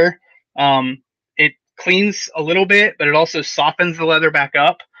leather. It cleans a little bit, but it also softens the leather back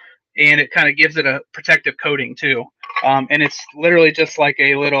up, and it kind of gives it a protective coating too. And it's literally just like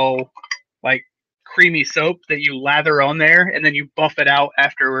a little like creamy soap that you lather on there, and then you buff it out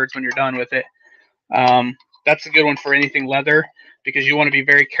afterwards when you're done with it. That's a good one for anything leather, because you want to be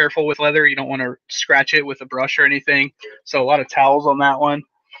very careful with leather. You don't want to scratch it with a brush or anything. So a lot of towels on that one.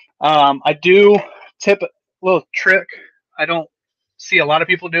 I do tip a little trick I don't see a lot of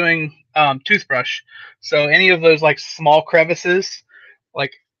people doing, toothbrush. So any of those like small crevices,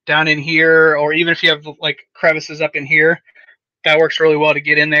 like down in here, or even if you have like crevices up in here, that works really well to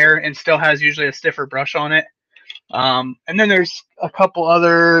get in there and still has usually a stiffer brush on it. And then there's a couple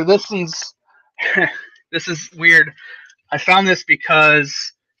other, this one's, this is weird. I found this because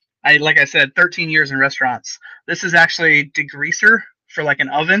like I said, 13 years in restaurants. This is actually degreaser for like an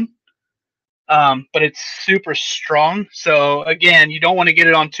oven. But it's super strong. So again, you don't want to get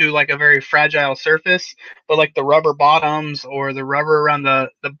it onto like a very fragile surface, but like the rubber bottoms or the rubber around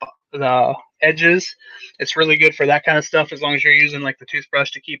the edges, it's really good for that kind of stuff as long as you're using like the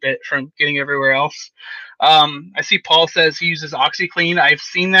toothbrush to keep it from getting everywhere else. I see Paul says he uses OxyClean. I've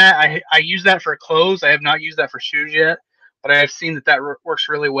seen that. I use that for clothes. I have not used that for shoes yet, but I have seen that works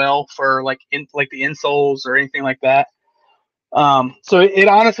really well for like the insoles or anything like that. So it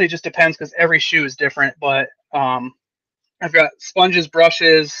honestly just depends because every shoe is different, but I've got sponges,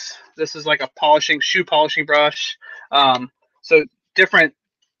 brushes. This is like a shoe polishing brush. So different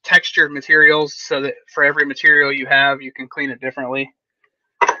textured materials so that for every material you have, you can clean it differently.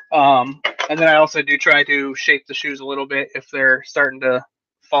 And then I also do try to shape the shoes a little bit if they're starting to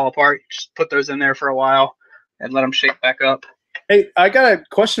fall apart. Just put those in there for a while and let them shape back up. Hey, I got a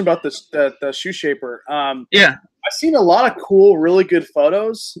question about this the shoe shaper. Yeah. I've seen a lot of cool, really good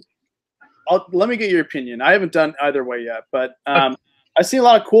photos. Let me get your opinion. I haven't done either way yet, but I've seen a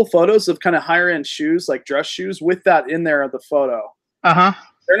lot of cool photos of kind of higher end shoes, like dress shoes, with that in there of the photo.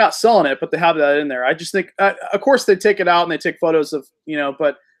 They're not selling it, but they have that in there. I just think, of course, they take it out and they take photos of,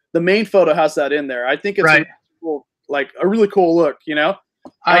 but the main photo has that in there. I think it's right. A really cool look.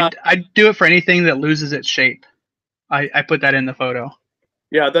 I do it for anything that loses its shape. I put that in the photo.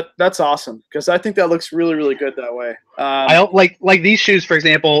 Yeah, that's awesome because I think that looks really, really good that way. I like these shoes, for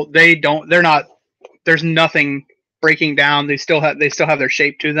example. There's nothing breaking down. They still have their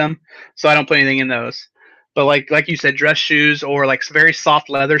shape to them, so I don't put anything in those. But like you said, dress shoes or like very soft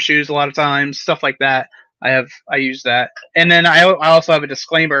leather shoes, a lot of times stuff like that. I use that, and then I also have a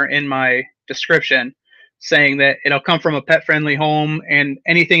disclaimer in my description saying that it'll come from a pet friendly home and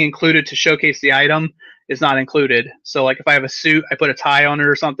anything included to showcase the item is not included. So like if I have a suit, I put a tie on it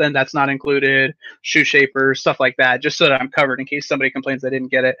or something, that's not included. Shoe shapers, stuff like that, just so that I'm covered in case somebody complains I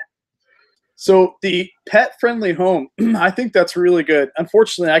didn't get it. So the pet friendly home, I think that's really good.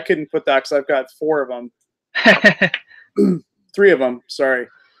 Unfortunately, I couldn't put that because I've got 4 of them. 3 of them, sorry.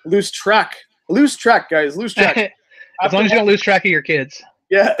 Lose track, guys, lose track. As long as you don't lose track of your kids.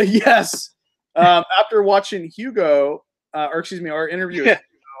 Yeah, yes. After watching Hugo, our interview, with Hugo,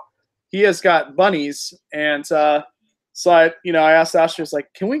 he has got bunnies, and so I asked Ashley, like,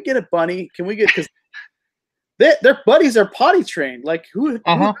 can we get a bunny? Can we get, because their buddies are potty trained. Like who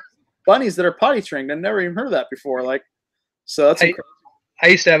bunnies that are potty trained? I've never even heard of that before. Like, so that's incredible. I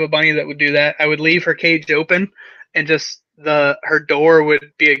used to have a bunny that would do that. I would leave her cage open, and just her door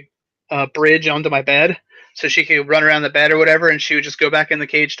would be a bridge onto my bed, so she could run around the bed or whatever, and she would just go back in the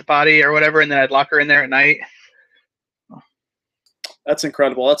cage to potty or whatever, and then I'd lock her in there at night. That's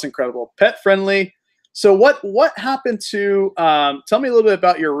incredible. That's incredible. Pet friendly. So what happened to? Tell me a little bit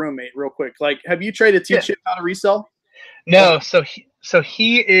about your roommate, real quick. Like, have you tried to teach him how to resell? No. So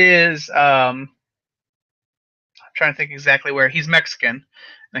he is. I'm trying to think exactly where. He's Mexican,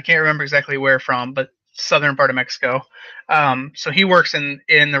 and I can't remember exactly where from, but southern part of Mexico. So he works in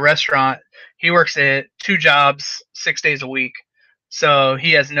the restaurant. He works at 2 jobs, 6 days a week. So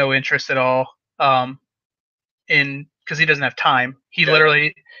he has no interest at all because he doesn't have time. He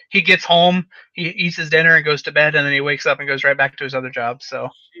literally gets home, he eats his dinner and goes to bed, and then he wakes up and goes right back to his other job. So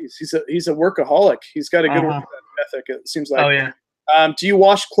he's a workaholic. He's got a good work ethic, it seems like. Oh yeah. Do you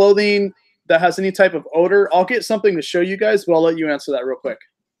wash clothing that has any type of odor? I'll get something to show you guys, but I'll let you answer that real quick.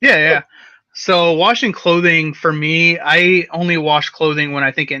 Yeah. So washing clothing, for me, I only wash clothing when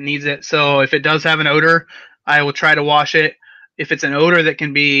I think it needs it. So if it does have an odor, I will try to wash it. If it's an odor that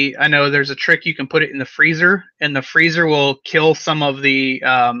can be, I know there's a trick, you can put it in the freezer, and the freezer will kill some of the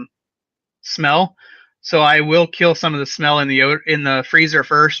smell. So I will kill some of the smell in the freezer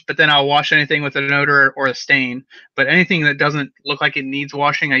first, but then I'll wash anything with an odor or a stain. But anything that doesn't look like it needs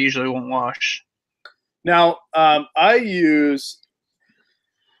washing, I usually won't wash. Now,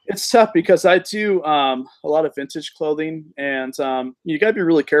 it's tough because I do a lot of vintage clothing, and you got to be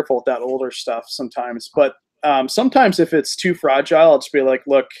really careful with that older stuff sometimes. But sometimes if it's too fragile, I'll just be like,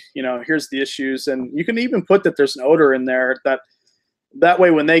 look, here's the issues. And you can even put that there's an odor in there that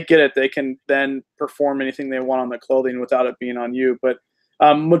way when they get it, they can then perform anything they want on the clothing without it being on you. But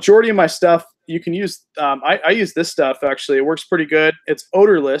majority of my stuff, you can use, I use this stuff, actually. It works pretty good. It's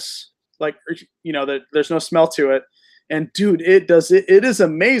odorless. Like, there's no smell to it. And dude, it is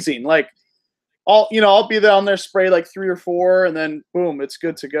amazing. Like, I'll be down there, spray like 3 or 4, and then boom, it's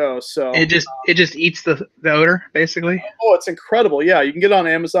good to go. So It just eats the odor, basically. oh, it's incredible. Yeah, you can get it on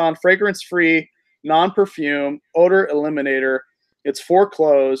Amazon, fragrance free, non-perfume, odor eliminator. It's 4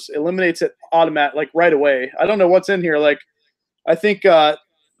 clothes, eliminates it automatic, like right away. I don't know what's in here. Like, I think the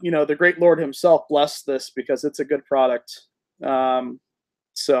great Lord himself blessed this because it's a good product.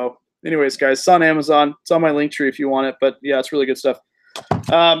 So anyways, guys, it's on Amazon. It's on my link tree if you want it, but yeah, it's really good stuff.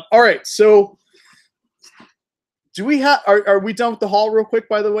 All right, so do we have? Are we done with the haul real quick?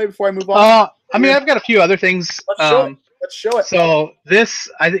 By the way, before I move on. I mean, I've got a few other things. Let's show it. So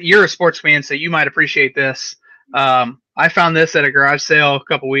you're a sports fan, so you might appreciate this. I found this at a garage sale a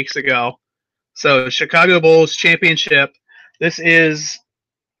couple weeks ago. So Chicago Bulls championship. This is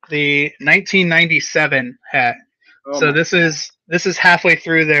the 1997 hat. Oh, so this is halfway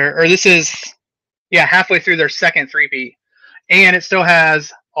through halfway through their second three-peat, and it still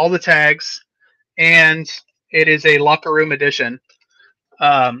has all the tags, and it is a locker room edition.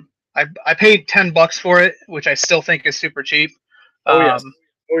 I paid $10 for it, which I still think is super cheap. Oh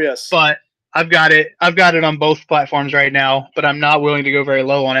yes. But I've got it on both platforms right now, but I'm not willing to go very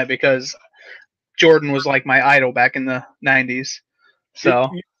low on it because Jordan was like my idol back in the 90s. So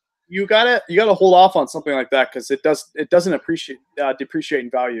you gotta hold off on something like that because it doesn't depreciate in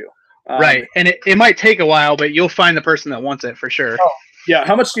value. Right, and it might take a while, but you'll find the person that wants it for sure. Oh, yeah.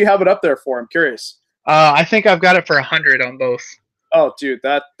 How much do you have it up there for? I'm curious. I think I've got it for 100 on both. Oh, dude,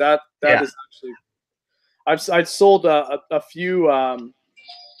 that is actually. I've sold a few.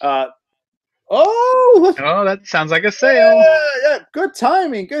 Oh, that sounds like a sale. Yeah, good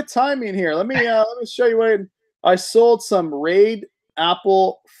timing here. Let me show you what I sold. Some Raid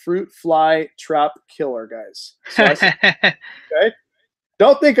Apple Fruit Fly Trap Killer, guys. So okay,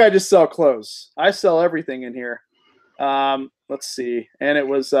 don't think I just sell clothes. I sell everything in here. Let's see, and it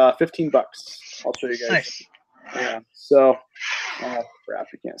was $15. I'll show you guys. Nice. Yeah. So, oh crap,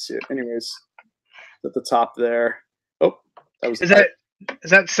 you can't see it. Anyways, at the top there. Oh, that was. Is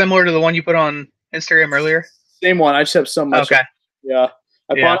that similar to the one you put on Instagram earlier? Same one. I just have so much. Okay. Yeah.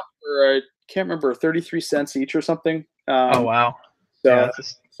 I bought it for, I can't remember, 33 cents each or something. Oh, wow. So,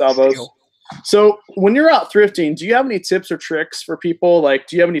 salvos. So when you're out thrifting, do you have any tips or tricks for people? Like,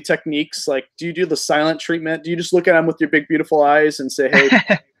 do you have any techniques? Like, do you do the silent treatment? Do you just look at them with your big, beautiful eyes and say, hey,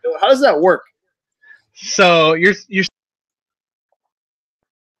 how does that work? So you're.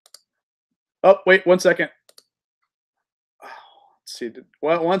 Oh, wait, 1 second. Let's see.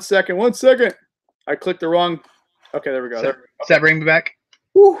 One second. I clicked the wrong. Okay, there we go. Does that bring me back?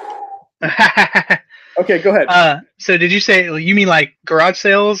 Okay, go ahead. So did you say you mean like garage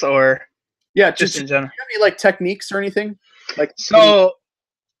sales or? Yeah, just in general. Do you have any like techniques or anything? Like so,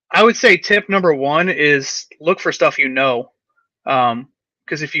 I would say tip number 1 is look for stuff you know.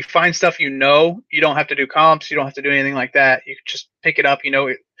 Because if you find stuff you don't have to do comps, you don't have to do anything like that. You just pick it up. You know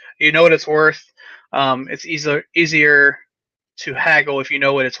what it's worth. It's easier to haggle if you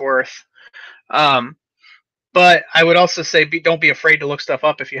know what it's worth. But I would also say don't be afraid to look stuff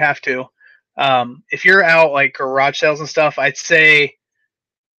up if you have to. If you're out like garage sales and stuff, I'd say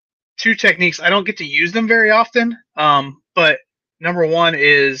 2 techniques. I don't get to use them very often, but number 1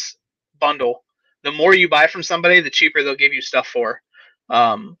 is bundle. The more you buy from somebody, the cheaper they'll give you stuff for.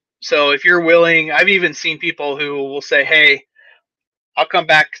 So if you're willing, I've even seen people who will say, hey, I'll come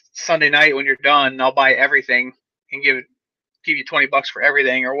back Sunday night when you're done and I'll buy everything and give you $20 for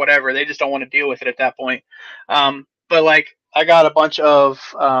everything or whatever. They just don't want to deal with it at that point. But like I got a bunch of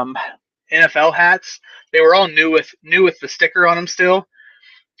NFL hats. They were all new with the sticker on them still.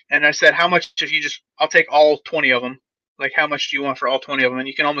 And I said, how much I'll take all 20 of them. Like, how much do you want for all 20 of them? And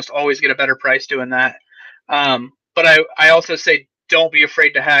you can almost always get a better price doing that. But I also say, don't be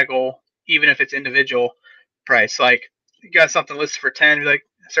afraid to haggle, even if it's individual price. Like, you got something listed for 10, be like,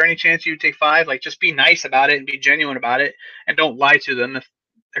 is there any chance you would take 5? Like, just be nice about it and be genuine about it. And don't lie to them if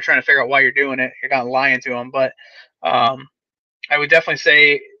they're trying to figure out why you're doing it. You're not lying to them. But I would definitely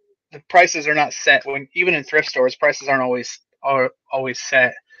say the prices are not set. Even in thrift stores, prices aren't always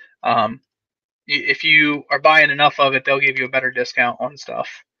set. If you are buying enough of it, they'll give you a better discount on stuff.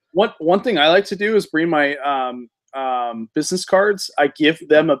 One thing I like to do is bring my business cards. I give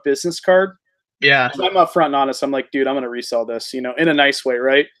them a business card. Yeah. I'm upfront and honest. I'm like, dude, I'm going to resell this, in a nice way,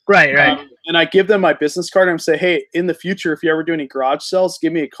 right? Right. And I give them my business card and say, hey, in the future, if you ever do any garage sales,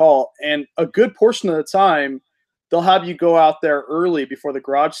 give me a call. And a good portion of the time, they'll have you go out there early before the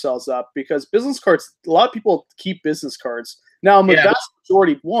garage sells up because business cards, a lot of people keep business cards. Now, the vast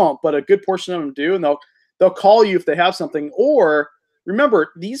majority won't, but a good portion of them do, and they'll call you if they have something. Or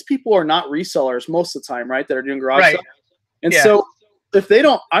remember, these people are not resellers most of the time, right? That are doing garage sales. And so if they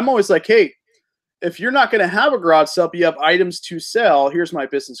don't, I'm always like, hey, if you're not going to have a garage sale, but you have items to sell, here's my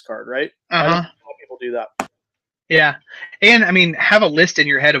business card, right? I don't know how people do that. Yeah. And I mean, have a list in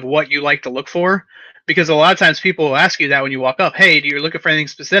your head of what you like to look for, because a lot of times people will ask you that when you walk up, hey, do you looking for anything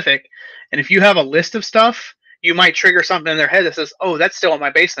specific? And if you have a list of stuff, you might trigger something in their head that says, oh, that's still in my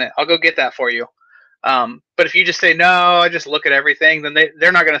basement. I'll go get that for you. But if you just say, no, I just look at everything, then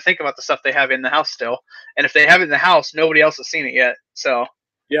they're not going to think about the stuff they have in the house still. And if they have it in the house, nobody else has seen it yet. So,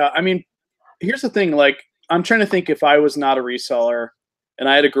 yeah, I mean, here's the thing. Like, I'm trying to think if I was not a reseller and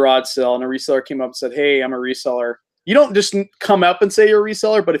I had a garage sale and a reseller came up and said, hey, I'm a reseller. You don't just come up and say you're a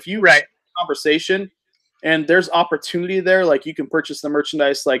reseller, but if you right. Conversation and there's opportunity there, like you can purchase the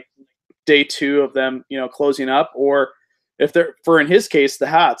merchandise like day 2 of them, you know, closing up, or if they're, for in his case, the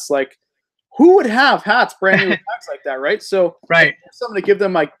hats, like who would have hats, brand new hats like that, right? So right. Something to give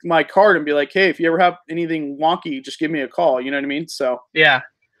them my card and be like, hey, if you ever have anything wonky, just give me a call. You know what I mean? So yeah,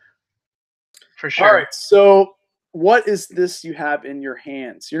 for sure. All right. So what is this you have in your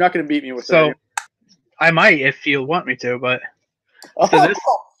hands? You're not going to beat me with so I might if you want me to, but so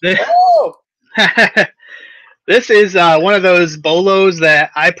this is one of those bolos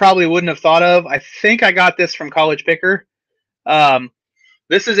that I probably wouldn't have thought of. I think I got this from College Picker.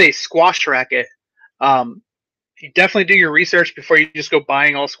 This is a squash racket. You definitely do your research before you just go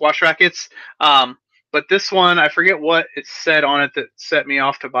buying all squash rackets. But this one, I forget what it said on it that set me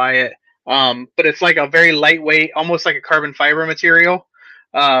off to buy it. But it's like a very lightweight, almost like a carbon fiber material.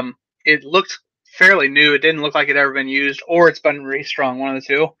 It looked fairly new. It didn't look like it had ever been used, or it's been restrung, one of the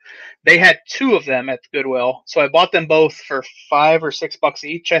two. They had 2 of them at Goodwill, so I bought them both for $5 or $6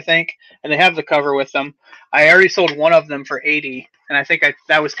 each, I think, and they have the cover with them. I already sold one of them for $80, and I think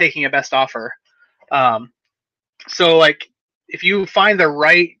that was taking a best offer. So like, if you find the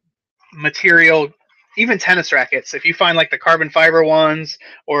right material, even tennis rackets, if you find like the carbon fiber ones,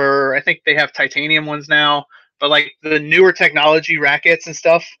 or I think they have titanium ones now, but like the newer technology rackets and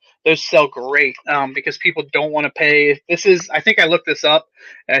stuff, those sell great, because people don't want to pay. This is, I think I looked this up,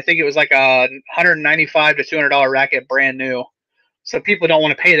 and I think it was like a $195 to $200 racket brand new. So people don't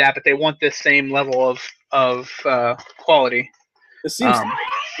want to pay that, but they want this same level of quality. It seems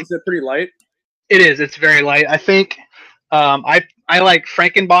is it pretty light? It is. It's very light. I think I like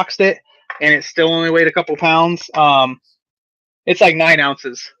Frankenboxed it, and it still only weighed a couple pounds. It's like 9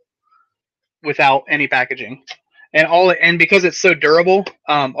 ounces without any packaging. And because it's so durable,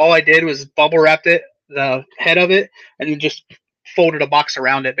 all I did was bubble wrapped it, the head of it, and then just folded a box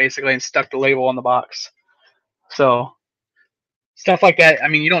around it basically and stuck the label on the box. So stuff like that. I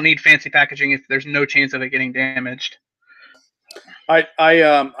mean, you don't need fancy packaging if there's no chance of it getting damaged.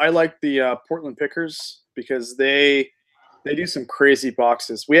 I like the Portland Pickers because they do some crazy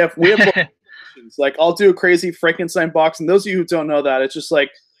boxes. We have like I'll do a crazy Frankenstein box, and those of you who don't know that, it's just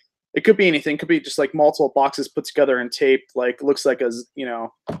like it could be anything. It could be just like multiple boxes put together and taped, like looks like a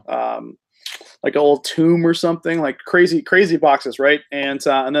like an old tomb or something, like crazy boxes, right? And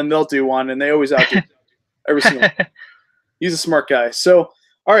then they'll do one, and they always outdo every single one. He's a smart guy. So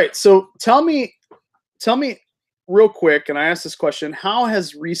all right, so tell me real quick, and I asked this question, how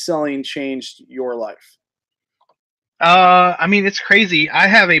has reselling changed your life? I mean, it's crazy. I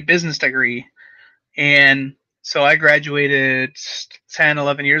have a business degree, and so I graduated 10,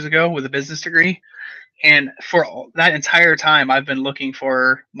 11 years ago with a business degree. And for that entire time, I've been looking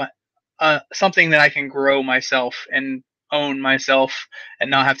for something that I can grow myself and own myself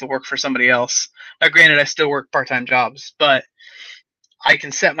and not have to work for somebody else. Now, granted, I still work part-time jobs, but I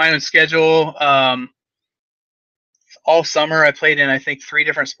can set my own schedule. All summer, I played in, I think, 3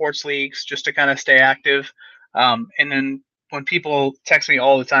 different sports leagues just to kind of stay active. And then when people text me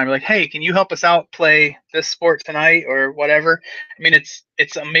all the time, like, hey, can you help us out play this sport tonight or whatever? I mean,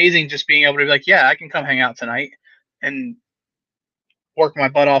 it's amazing just being able to be like, yeah, I can come hang out tonight and work my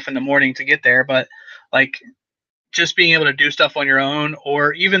butt off in the morning to get there. But like just being able to do stuff on your own,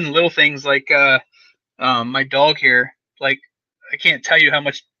 or even little things like my dog here, like I can't tell you how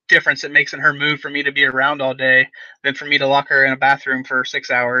much difference it makes in her mood for me to be around all day than for me to lock her in a bathroom for 6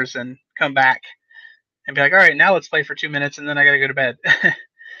 hours and come back and be like, all right, now let's play for 2 minutes and then I gotta go to bed.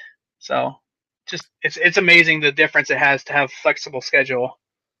 So just it's amazing the difference it has to have flexible schedule.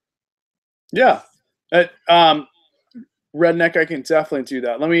 Yeah. Redneck, I can definitely do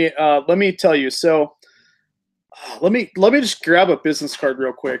that. Let me tell you. So let me just grab a business card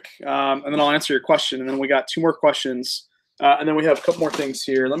real quick, and then I'll answer your question. And then we got 2 more questions, and then we have a couple more things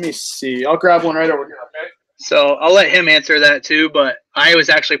here. Let me see. I'll grab one right over here. Okay. So I'll let him answer that too. But I was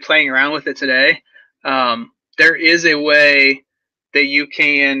actually playing around with it today. There is a way that you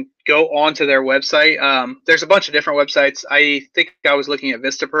can go onto their website. There's a bunch of different websites. I think I was looking at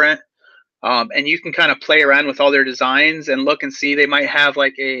Vistaprint. And you can kind of play around with all their designs and look and see. They might have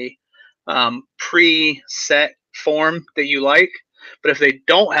like a preset form that you like, but if they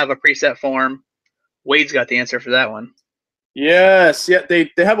don't have a preset form, Wade's got the answer for that one. Yes, yeah, they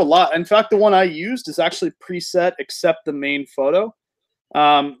have a lot. In fact, the one I used is actually preset except the main photo.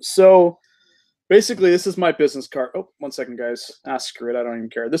 So basically, this is my business card. Oh, 1 second, guys. Screw it. I don't even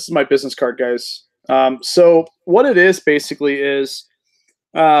care. This is my business card, guys. So what it is basically is,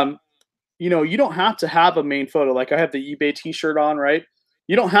 you know, you don't have to have a main photo. Like I have the eBay T-shirt on, right?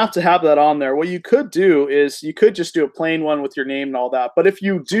 You don't have to have that on there. What you could do is you could just do a plain one with your name and all that. But if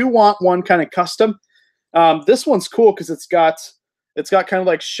you do want one kind of custom, this one's cool because it's got kind of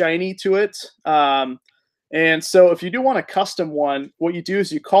like shiny to it. And so if you do want a custom one, what you do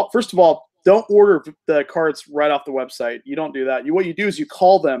is you call. First of all, don't order the cards right off the website. You don't do that. What you do is you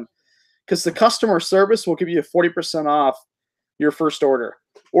call them, because the customer service will give you 40% off your first order,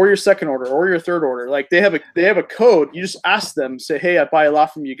 or your second order, or your third order. Like they have a code. You just ask them, say, hey, I buy a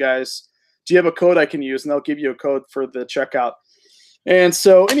lot from you guys. Do you have a code I can use? And they'll give you a code for the checkout. And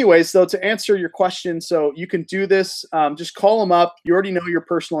so anyways, though, to answer your question, so you can do this, just call them up. You already know your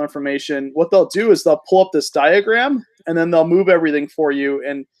personal information. What they'll do is they'll pull up this diagram, and then they'll move everything for you.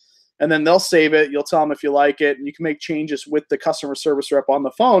 And then they'll save it. You'll tell them if you like it, and you can make changes with the customer service rep on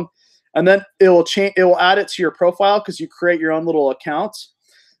the phone. And then it will add it to your profile, because you create your own little account,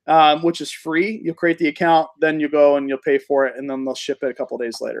 which is free. You'll create the account, then you go and you'll pay for it, and then they'll ship it a couple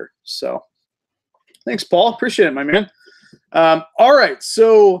days later. So thanks, Paul. Appreciate it, my man. All right.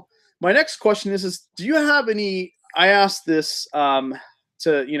 So my next question is do you have any, I asked this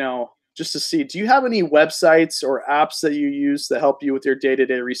to, you know, just to see, do you have any websites or apps that you use that help you with your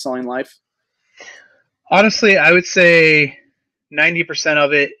day-to-day reselling life? Honestly, I would say 90%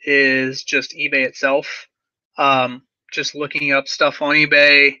 of it is just eBay itself. Just looking up stuff on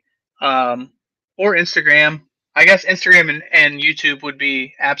eBay, or Instagram. I guess Instagram and YouTube would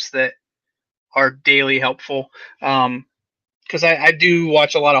be apps that are daily helpful. Because I do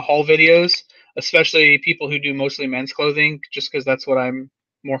watch a lot of haul videos, especially people who do mostly men's clothing, just because that's what I'm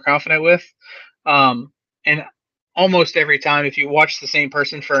more confident with. And almost every time, if you watch the same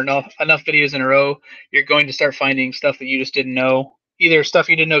person for enough videos in a row, you're going to start finding stuff that you just didn't know, either stuff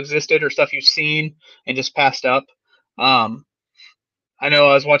you didn't know existed or stuff you've seen and just passed up. I know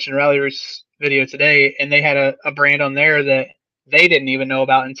I was watching Rally's video today, and they had a brand on there that they didn't even know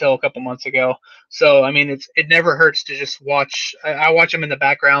about until a couple months ago. So, I mean, it never hurts to just watch. I watch them in the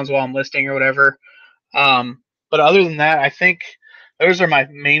backgrounds while I'm listing or whatever. But other than that, I think those are my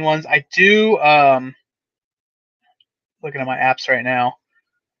main ones. I do, looking at my apps right now.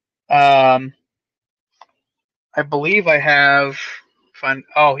 I believe I have,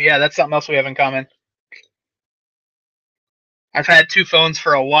 oh yeah, that's something else we have in common. I've had two phones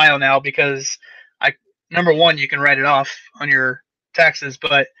for a while now because number one, you can write it off on your taxes,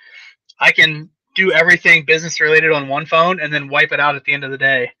 but I can do everything business related on one phone and then wipe it out at the end of the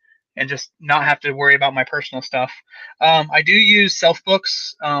day and just not have to worry about my personal stuff. I do use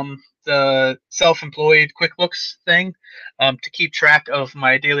Selfbooks, the self-employed QuickBooks thing, to keep track of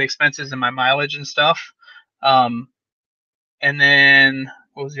my daily expenses and my mileage and stuff. And then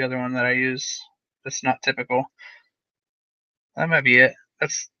what was the other one that I use that's not typical? That might be it.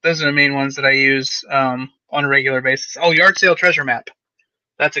 Those are the main ones that I use on a regular basis. Oh, Yard Sale Treasure Map.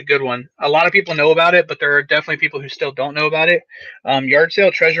 That's a good one. A lot of people know about it, but there are definitely people who still don't know about it. Yard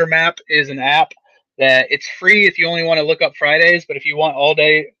Sale Treasure Map is an app that it's free if you only want to look up Fridays, but if you want all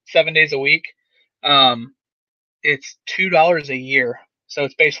day, 7 days a week, it's $2 a year. So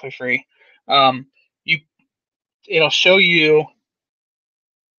it's basically free. It'll show you.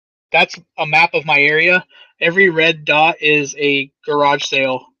 That's a map of my area. Every red dot is a garage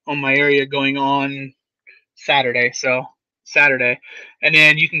sale on my area going on Saturday. So Saturday. And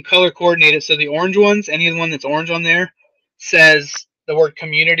then you can color coordinate it. So the orange ones, any one that's orange on there, says the word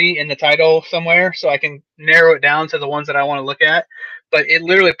community in the title somewhere. So I can narrow it down to the ones that I want to look at. But it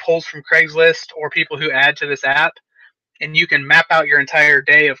literally pulls from Craigslist or people who add to this app. And you can map out your entire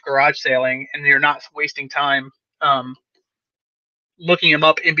day of garage sailing, and you're not wasting time looking them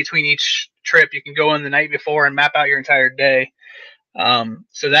up in between each trip. You can go in the night before and map out your entire day.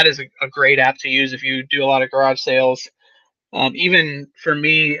 So that is a great app to use if you do a lot of garage sales. Even for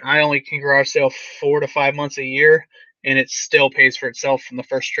me, I only can garage sale 4 to 5 months a year, and it still pays for itself from the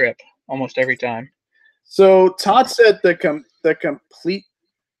first trip almost every time. So Todd said the complete.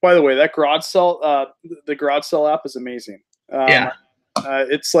 By the way, that garage sale, the garage sale app is amazing. Yeah,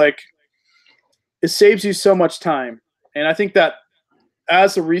 it's like it saves you so much time, and I think that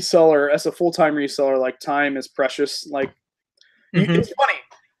as a reseller, as a full-time reseller, like time is precious. Like it's funny.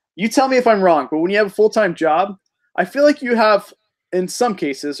 you tell me if I'm wrong, but when you have a full-time job, I feel like you have, in some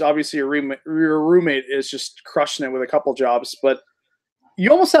cases, obviously your roommate is just crushing it with a couple jobs, but you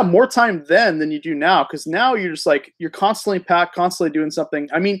almost have more time then than you do now, because now you're just like, you're constantly packed, constantly doing something.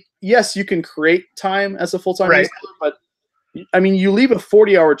 I mean, yes, you can create time as a full-time Right. reseller, but I mean, you leave a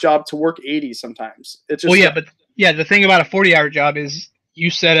 40-hour job to work 80 sometimes. It's just Well, yeah, but yeah, the thing about a 40-hour job is you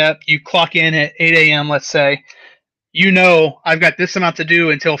set up, you clock in at 8 a.m., let's say, you know, I've got this amount to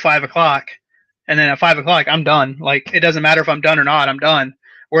do until 5 o'clock. And then at 5 o'clock, I'm done. Like, it doesn't matter if I'm done or not, I'm done.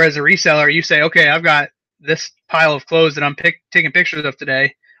 Whereas a reseller, you say, okay, I've got this pile of clothes that I'm taking pictures of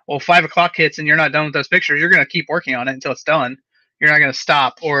today. Well, 5 o'clock hits and you're not done with those pictures, you're going to keep working on it until it's done. You're not going to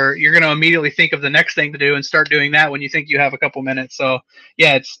stop, or you're going to immediately think of the next thing to do and start doing that when you think you have a couple minutes. So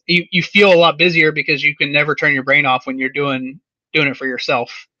yeah, it's you feel a lot busier because you can never turn your brain off when you're doing it for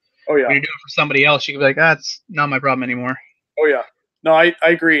yourself. Oh yeah. When you're doing it for somebody else, you can be like, that's not my problem anymore. Oh yeah. No, I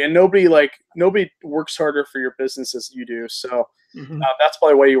agree. And nobody works harder for your business as you do. So that's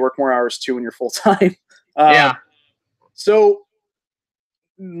probably why you work more hours too when you're full time. Yeah. So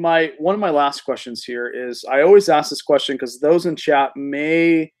one of my last questions here is, I always ask this question because those in chat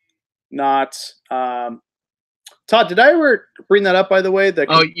may not. Todd, did I ever bring that up, by the way?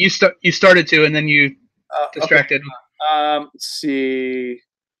 Oh, you started to, and then you distracted. Okay. Let's see.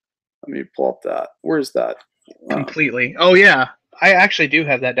 Let me pull up that. Where's that? Completely. Oh yeah, I actually do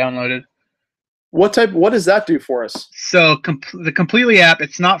have that downloaded. What does that do for us? So the Completely app,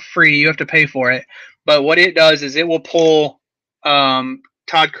 it's not free. You have to pay for it. But what it does is it will pull.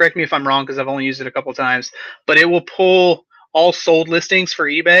 Todd, correct me if I'm wrong because I've only used it a couple times. But it will pull all sold listings for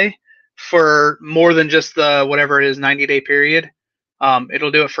eBay for more than just the whatever it is 90-day period.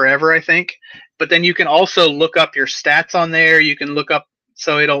 It'll do it forever, I think. But then you can also look up your stats on there. You can look up,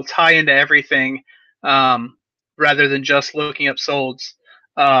 so it'll tie into everything rather than just looking up solds.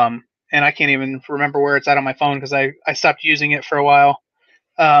 And I can't even remember where it's at on my phone because I stopped using it for a while.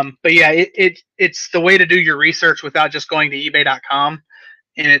 But yeah, it's the way to do your research without just going to eBay.com,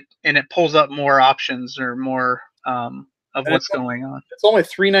 and it pulls up more options or more of what's going on. It's only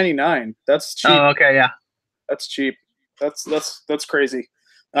 $3.99. That's cheap. Oh, okay, yeah. That's cheap. That's crazy.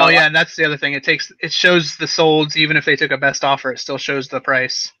 Oh yeah, and that's the other thing. It shows the solds even if they took a best offer. It still shows the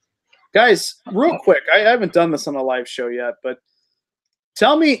price. Guys, real quick, I haven't done this on a live show yet, but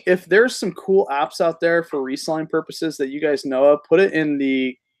tell me if there's some cool apps out there for reselling purposes that you guys know of. Put it in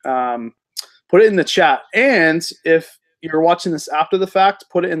the chat, and if you're watching this after the fact,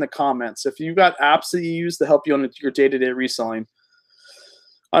 put it in the comments. If you've got apps that you use to help you on your day-to-day reselling,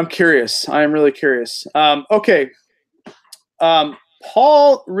 I'm curious. I am really curious. Okay.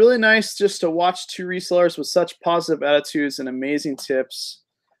 Paul, really nice just to watch two resellers with such positive attitudes and amazing tips.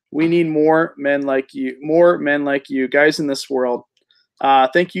 We need more men like you, guys in this world.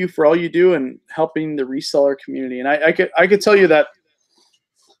 Thank you for all you do and helping the reseller community. And I could tell you that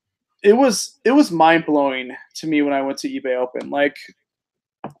it was mind blowing to me when I went to eBay Open. Like,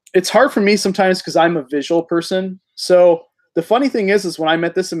 it's hard for me sometimes because I'm a visual person. So the funny thing is when I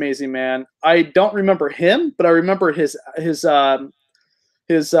met this amazing man, I don't remember him, but I remember his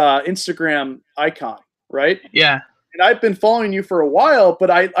Instagram icon, right? Yeah. And I've been following you for a while, but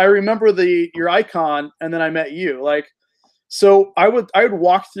I remember your icon, and then I met you. Like, so I would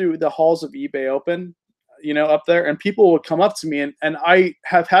walk through the halls of eBay Open, up there, and people would come up to me, and I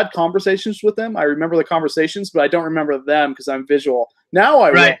have had conversations with them. I remember the conversations, but I don't remember them because I'm visual. Now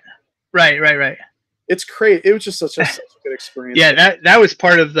Right. It's crazy. It was just such a good experience. Yeah, that was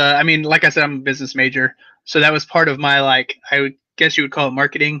part of the. I mean, like I said, I'm a business major, so that was part of my, like, I would guess you would call it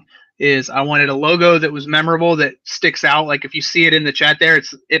marketing. Is I wanted a logo that was memorable, that sticks out. Like if you see it in the chat there,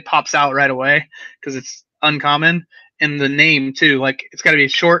 it pops out right away because it's uncommon. And the name too, like it's got to be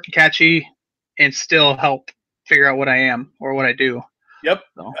short, catchy, and still help figure out what I am or what I do. Yep.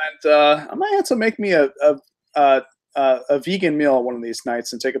 So. And I might have to make me a vegan meal one of these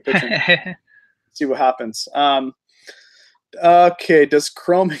nights and take a picture. See what happens. Okay, does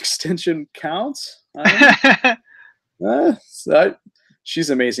Chrome extension count?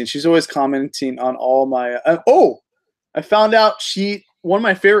 She's amazing. She's always commenting on all my. I found out one of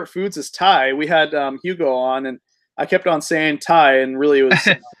my favorite foods is Thai. We had Hugo on, and I kept on saying Thai, and really it was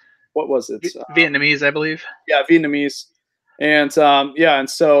what was it? Vietnamese, I believe. Yeah, Vietnamese, and and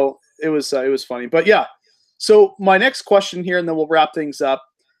so it was funny. But yeah, so my next question here, and then we'll wrap things up.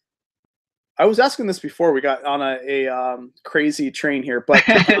 I was asking this before we got on a crazy train here, but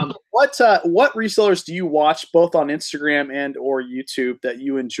what resellers do you watch both on Instagram and or YouTube that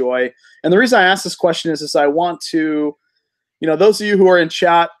you enjoy? And the reason I ask this question is I want to you know, those of you who are in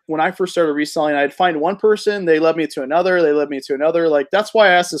chat, when I first started reselling, I'd find one person, they led me to another, they led me to another. Like, that's why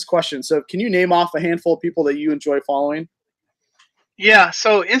I asked this question. So can you name off a handful of people that you enjoy following? Yeah,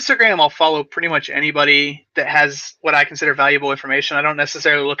 so Instagram, I'll follow pretty much anybody that has what I consider valuable information. I don't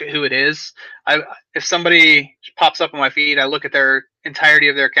necessarily look at who it is. If somebody pops up on my feed, I look at their entirety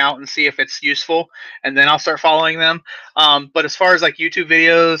of their account and see if it's useful, and then I'll start following them. But as far as like YouTube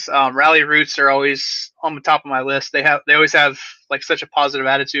videos, Rally Roots are always on the top of my list. They always have like such a positive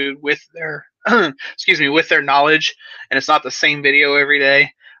attitude with their excuse me, with their knowledge, and it's not the same video every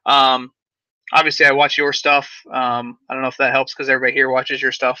day. Obviously, I watch your stuff. I don't know if that helps because everybody here watches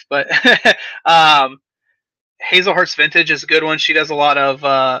your stuff, but Hazel Hearts Vintage is a good one. She does a lot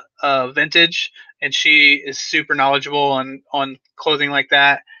of vintage, and she is super knowledgeable on clothing like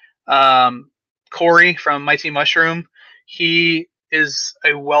that. Corey from Mighty Mushroom, he is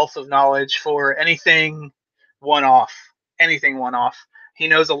a wealth of knowledge for anything one-off. Anything one-off. He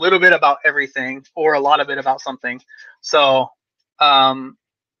knows a little bit about everything or a lot of it about something. So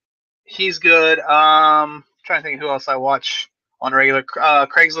he's good. Trying to think of who else I watch on a regular.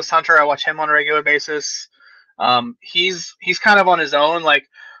 Craigslist Hunter, I watch him on a regular basis. He's kind of on his own. Like,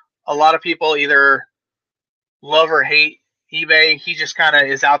 a lot of people either love or hate eBay. He just kind of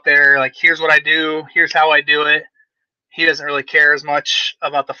is out there. Like, here's what I do. Here's how I do it. He doesn't really care as much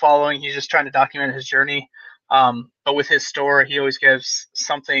about the following. He's just trying to document his journey. But with his store, he always gives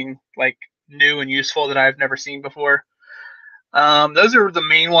something like new and useful that I've never seen before. Those are the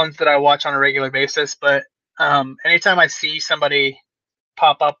main ones that I watch on a regular basis. But anytime I see somebody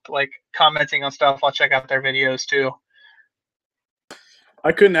pop up like commenting on stuff, I'll check out their videos too.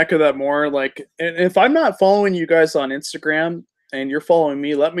 I couldn't echo that more. Like, and if I'm not following you guys on Instagram and you're following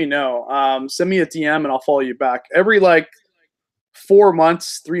me, let me know. Send me a DM and I'll follow you back. Every like 4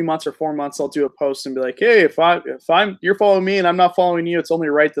 months, 3 months or 4 months, I'll do a post and be like, hey, if you're following me and I'm not following you, it's only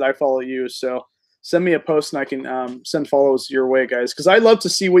right that I follow you. So send me a post and I can send follows your way, guys. Because I love to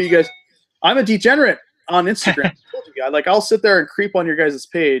see what you guys. I'm a degenerate on Instagram. I told you guys. Like, I'll sit there and creep on your guys'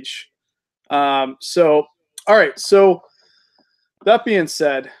 page. So all right. So that being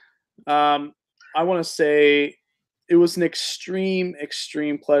said, I want to say it was an extreme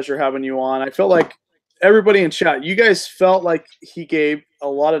pleasure having you on. I felt like everybody in chat, you guys felt like he gave a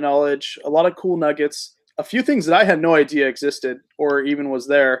lot of knowledge, a lot of cool nuggets, a few things that I had no idea existed or even was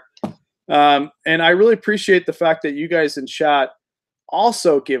there. And I really appreciate the fact that you guys in chat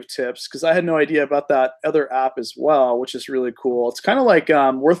also give tips, because I had no idea about that other app as well, which is really cool. It's kind of like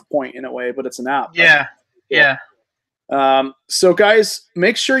WorthPoint in a way, but it's an app. Yeah, yeah. So guys,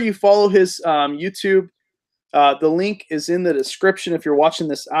 make sure you follow his YouTube. The link is in the description if you're watching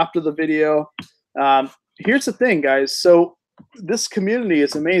this after the video. Here's the thing, guys. So this community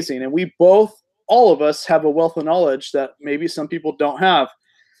is amazing, and we both, all of us, have a wealth of knowledge that maybe some people don't have.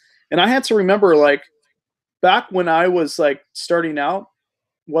 And I had to remember, like, back when I was like starting out,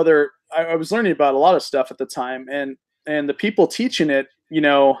 whether I was learning about a lot of stuff at the time, and the people teaching it, you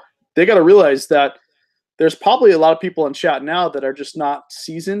know, they got to realize that there's probably a lot of people in chat now that are just not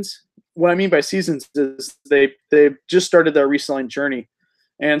seasoned. What I mean by seasons is they've just started their reselling journey.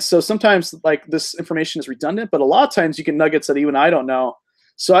 And so sometimes like this information is redundant, but a lot of times you get nuggets that even I don't know.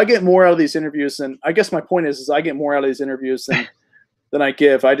 So I get more out of these interviews, and I guess my point is I get more out of these interviews than I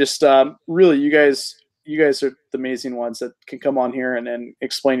give. I just really, you guys are the amazing ones that can come on here and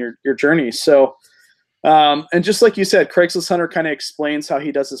explain your journey. So and just like you said, Craigslist Hunter kind of explains how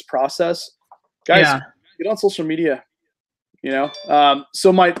he does his process. Guys, Yeah. Get on social media, you know.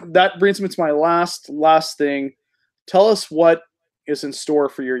 So that brings me to my last thing. Tell us what is in store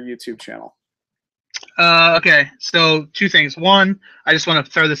for your YouTube channel. Okay, so 2 things. One, I just want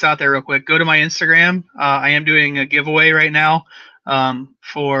to throw this out there real quick. Go to my Instagram. I am doing a giveaway right now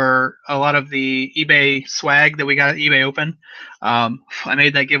for a lot of the eBay swag that we got at eBay Open. I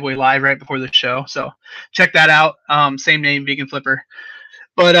made that giveaway live right before the show, so check that out. Same name, Vegan Flipper.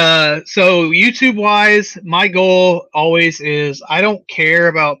 But so YouTube wise, my goal always is I don't care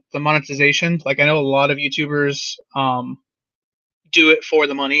about the monetization. Like, I know a lot of YouTubers do it for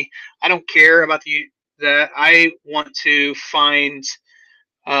the money. I don't care about that. I want to find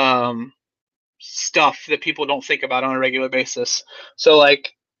stuff that people don't think about on a regular basis. So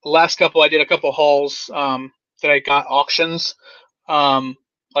like I did a couple hauls that I got auctions,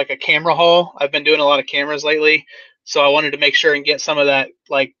 like a camera haul. I've been doing a lot of cameras lately. So I wanted to make sure and get some of that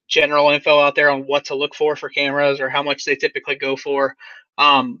like general info out there on what to look for cameras or how much they typically go for.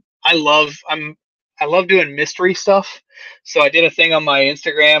 I love doing mystery stuff. So I did a thing on my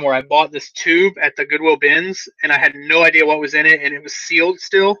Instagram where I bought this tube at the Goodwill bins, and I had no idea what was in it, and it was sealed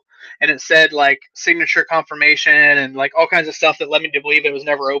still. and it said like signature confirmation and like all kinds of stuff that led me to believe it was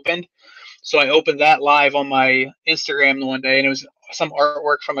never opened. So I opened that live on my Instagram the one day, and it was some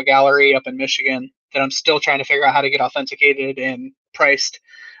artwork from a gallery up in Michigan that I'm still trying to figure out how to get authenticated and priced.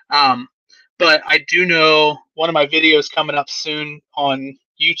 But I do know one of my videos coming up soon on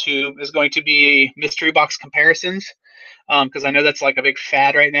YouTube is going to be mystery box comparisons, because I know that's like a big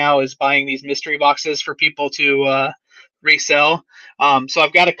fad right now, is buying these mystery boxes for people to resell. So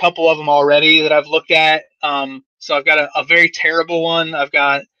I've got a couple of them already that I've looked at. So I've got a very terrible one. I've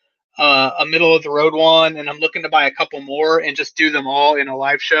got a middle of the road one, and I'm looking to buy a couple more and just do them all in a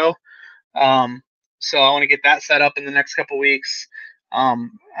live show. So I want to get that set up in the next couple weeks.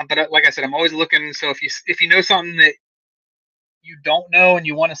 But like I said, I'm always looking. So if you know something that you don't know and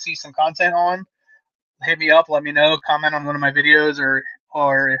you want to see some content on, hit me up. Let me know. Comment on one of my videos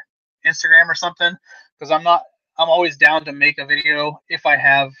or Instagram or something, because I'm always down to make a video if I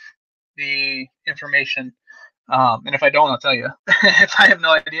have the information. And if I don't, I'll tell you. If I have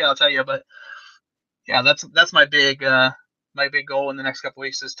no idea, I'll tell you. But yeah, that's my big goal in the next couple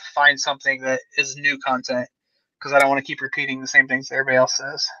weeks, is to find something that is new content, because I don't want to keep repeating the same things that everybody else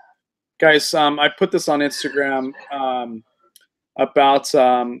says. Guys, I put this on Instagram about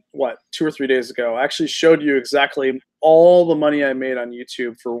 2 or 3 days ago. I actually showed you exactly all the money I made on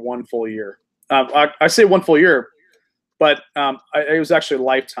YouTube for 1 full year. I say 1 full year, but it was actually a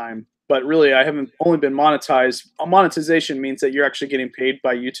lifetime. But really, I haven't only been monetized. Monetization means that you're actually getting paid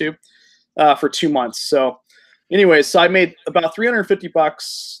by YouTube for 2 months. So anyways, so I made about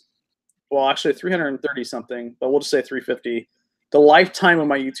 $350. Well, actually 330 something, but we'll just say 350, the lifetime of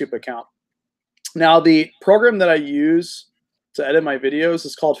my YouTube account. Now, the program that I use to edit my videos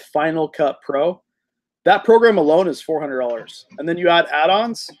is called Final Cut Pro. That program alone is $400. And then you add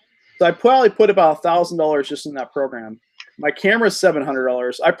add-ons. So I probably put about $1,000 just in that program. My camera is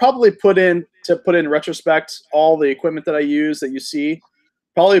 $700. I probably put in retrospect all the equipment that I use that you see,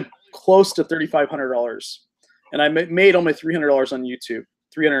 probably close to $3,500. And I made only $300 on YouTube,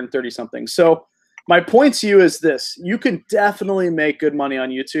 330 something. So my point to you is this: you can definitely make good money on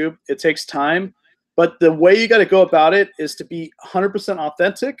YouTube. It takes time, but the way you got to go about it is to be 100%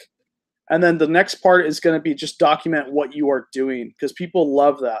 authentic. And then the next part is going to be just document what you are doing, because people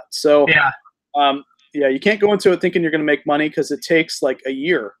love that. So yeah, you can't go into it thinking you're going to make money, because it takes like a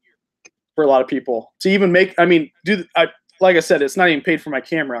year for a lot of people to even make. I mean, like I said, it's not even paid for my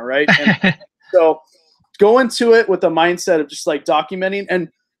camera, right? And so go into it with a mindset of just like documenting. And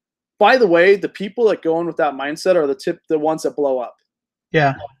by the way, the people that go in with that mindset are the ones that blow up.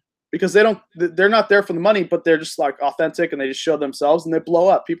 Yeah. Because they're not there for the money, but they're just like authentic and they just show themselves and they blow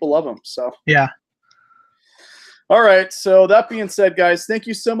up. People love them. So yeah. All right. So that being said, guys, thank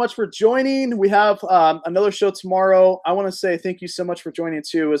you so much for joining. We have another show tomorrow. I want to say thank you so much for joining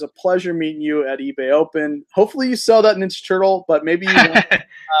too. It was a pleasure meeting you at eBay Open. Hopefully you sell that Ninja Turtle, but maybe you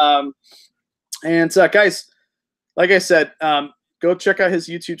won't. And guys, like I said, go check out his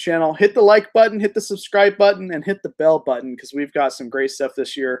YouTube channel. Hit the like button, hit the subscribe button, and hit the bell button, because we've got some great stuff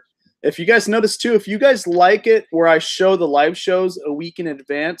this year. If you guys notice too, if you guys like it where I show the live shows a week in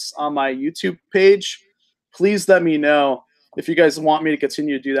advance on my YouTube page, please let me know if you guys want me to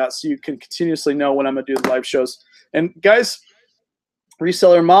continue to do that, so you can continuously know when I'm going to do the live shows. And guys,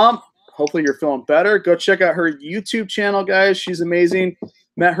 Reseller Mom, hopefully you're feeling better. Go check out her YouTube channel, guys. She's amazing.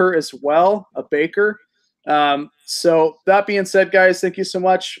 Met her as well, a baker. So that being said, guys, thank you so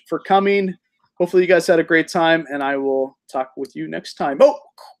much for coming. Hopefully you guys had a great time, and I will talk with you next time. Oh,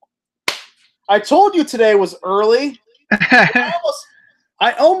 I told you today was early. I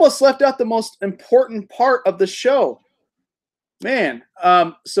almost left out the most important part of the show. Man,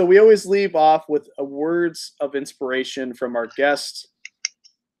 so we always leave off with words of inspiration from our guest.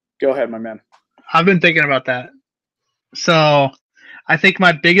 Go ahead, my man. I've been thinking about that. So I think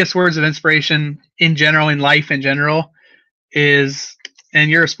my biggest words of inspiration in general, in life in general, is, and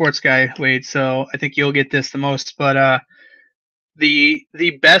you're a sports guy, Wade, so I think you'll get this the most, but the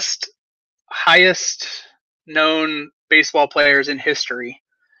best, highest known baseball players in history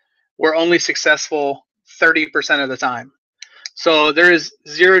were only successful 30% of the time. So there is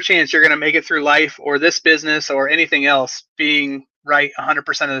zero chance you're going to make it through life or this business or anything else being right 100%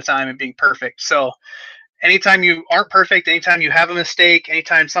 of the time and being perfect. So anytime you aren't perfect, anytime you have a mistake,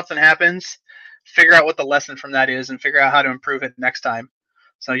 anytime something happens, figure out what the lesson from that is and figure out how to improve it next time.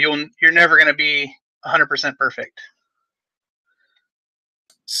 So you're never going to be 100% perfect.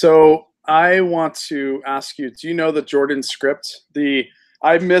 So I want to ask you, do you know the Jordan script?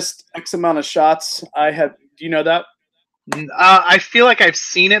 I missed X amount of shots. Do you know that? I feel like I've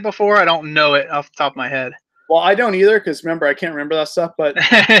seen it before. I don't know it off the top of my head. Well, I don't either because remember, I can't remember that stuff. But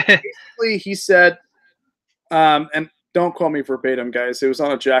basically, he said, and don't quote me verbatim, guys. It was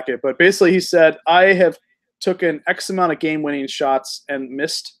on a jacket. But basically, he said, I have taken X amount of game-winning shots and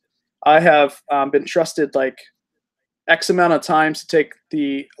missed. I have been trusted like X amount of times to take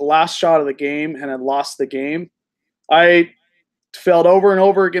the last shot of the game and then lost the game. I failed over and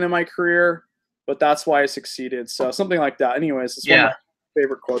over again in my career, but that's why I succeeded. So something like that. Anyways, it's one of my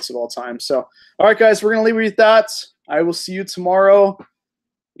favorite quotes of all time. So, all right, guys, we're going to leave you with that. I will see you tomorrow.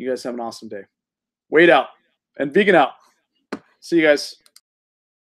 You guys have an awesome day. Wade out and vegan out. See you guys.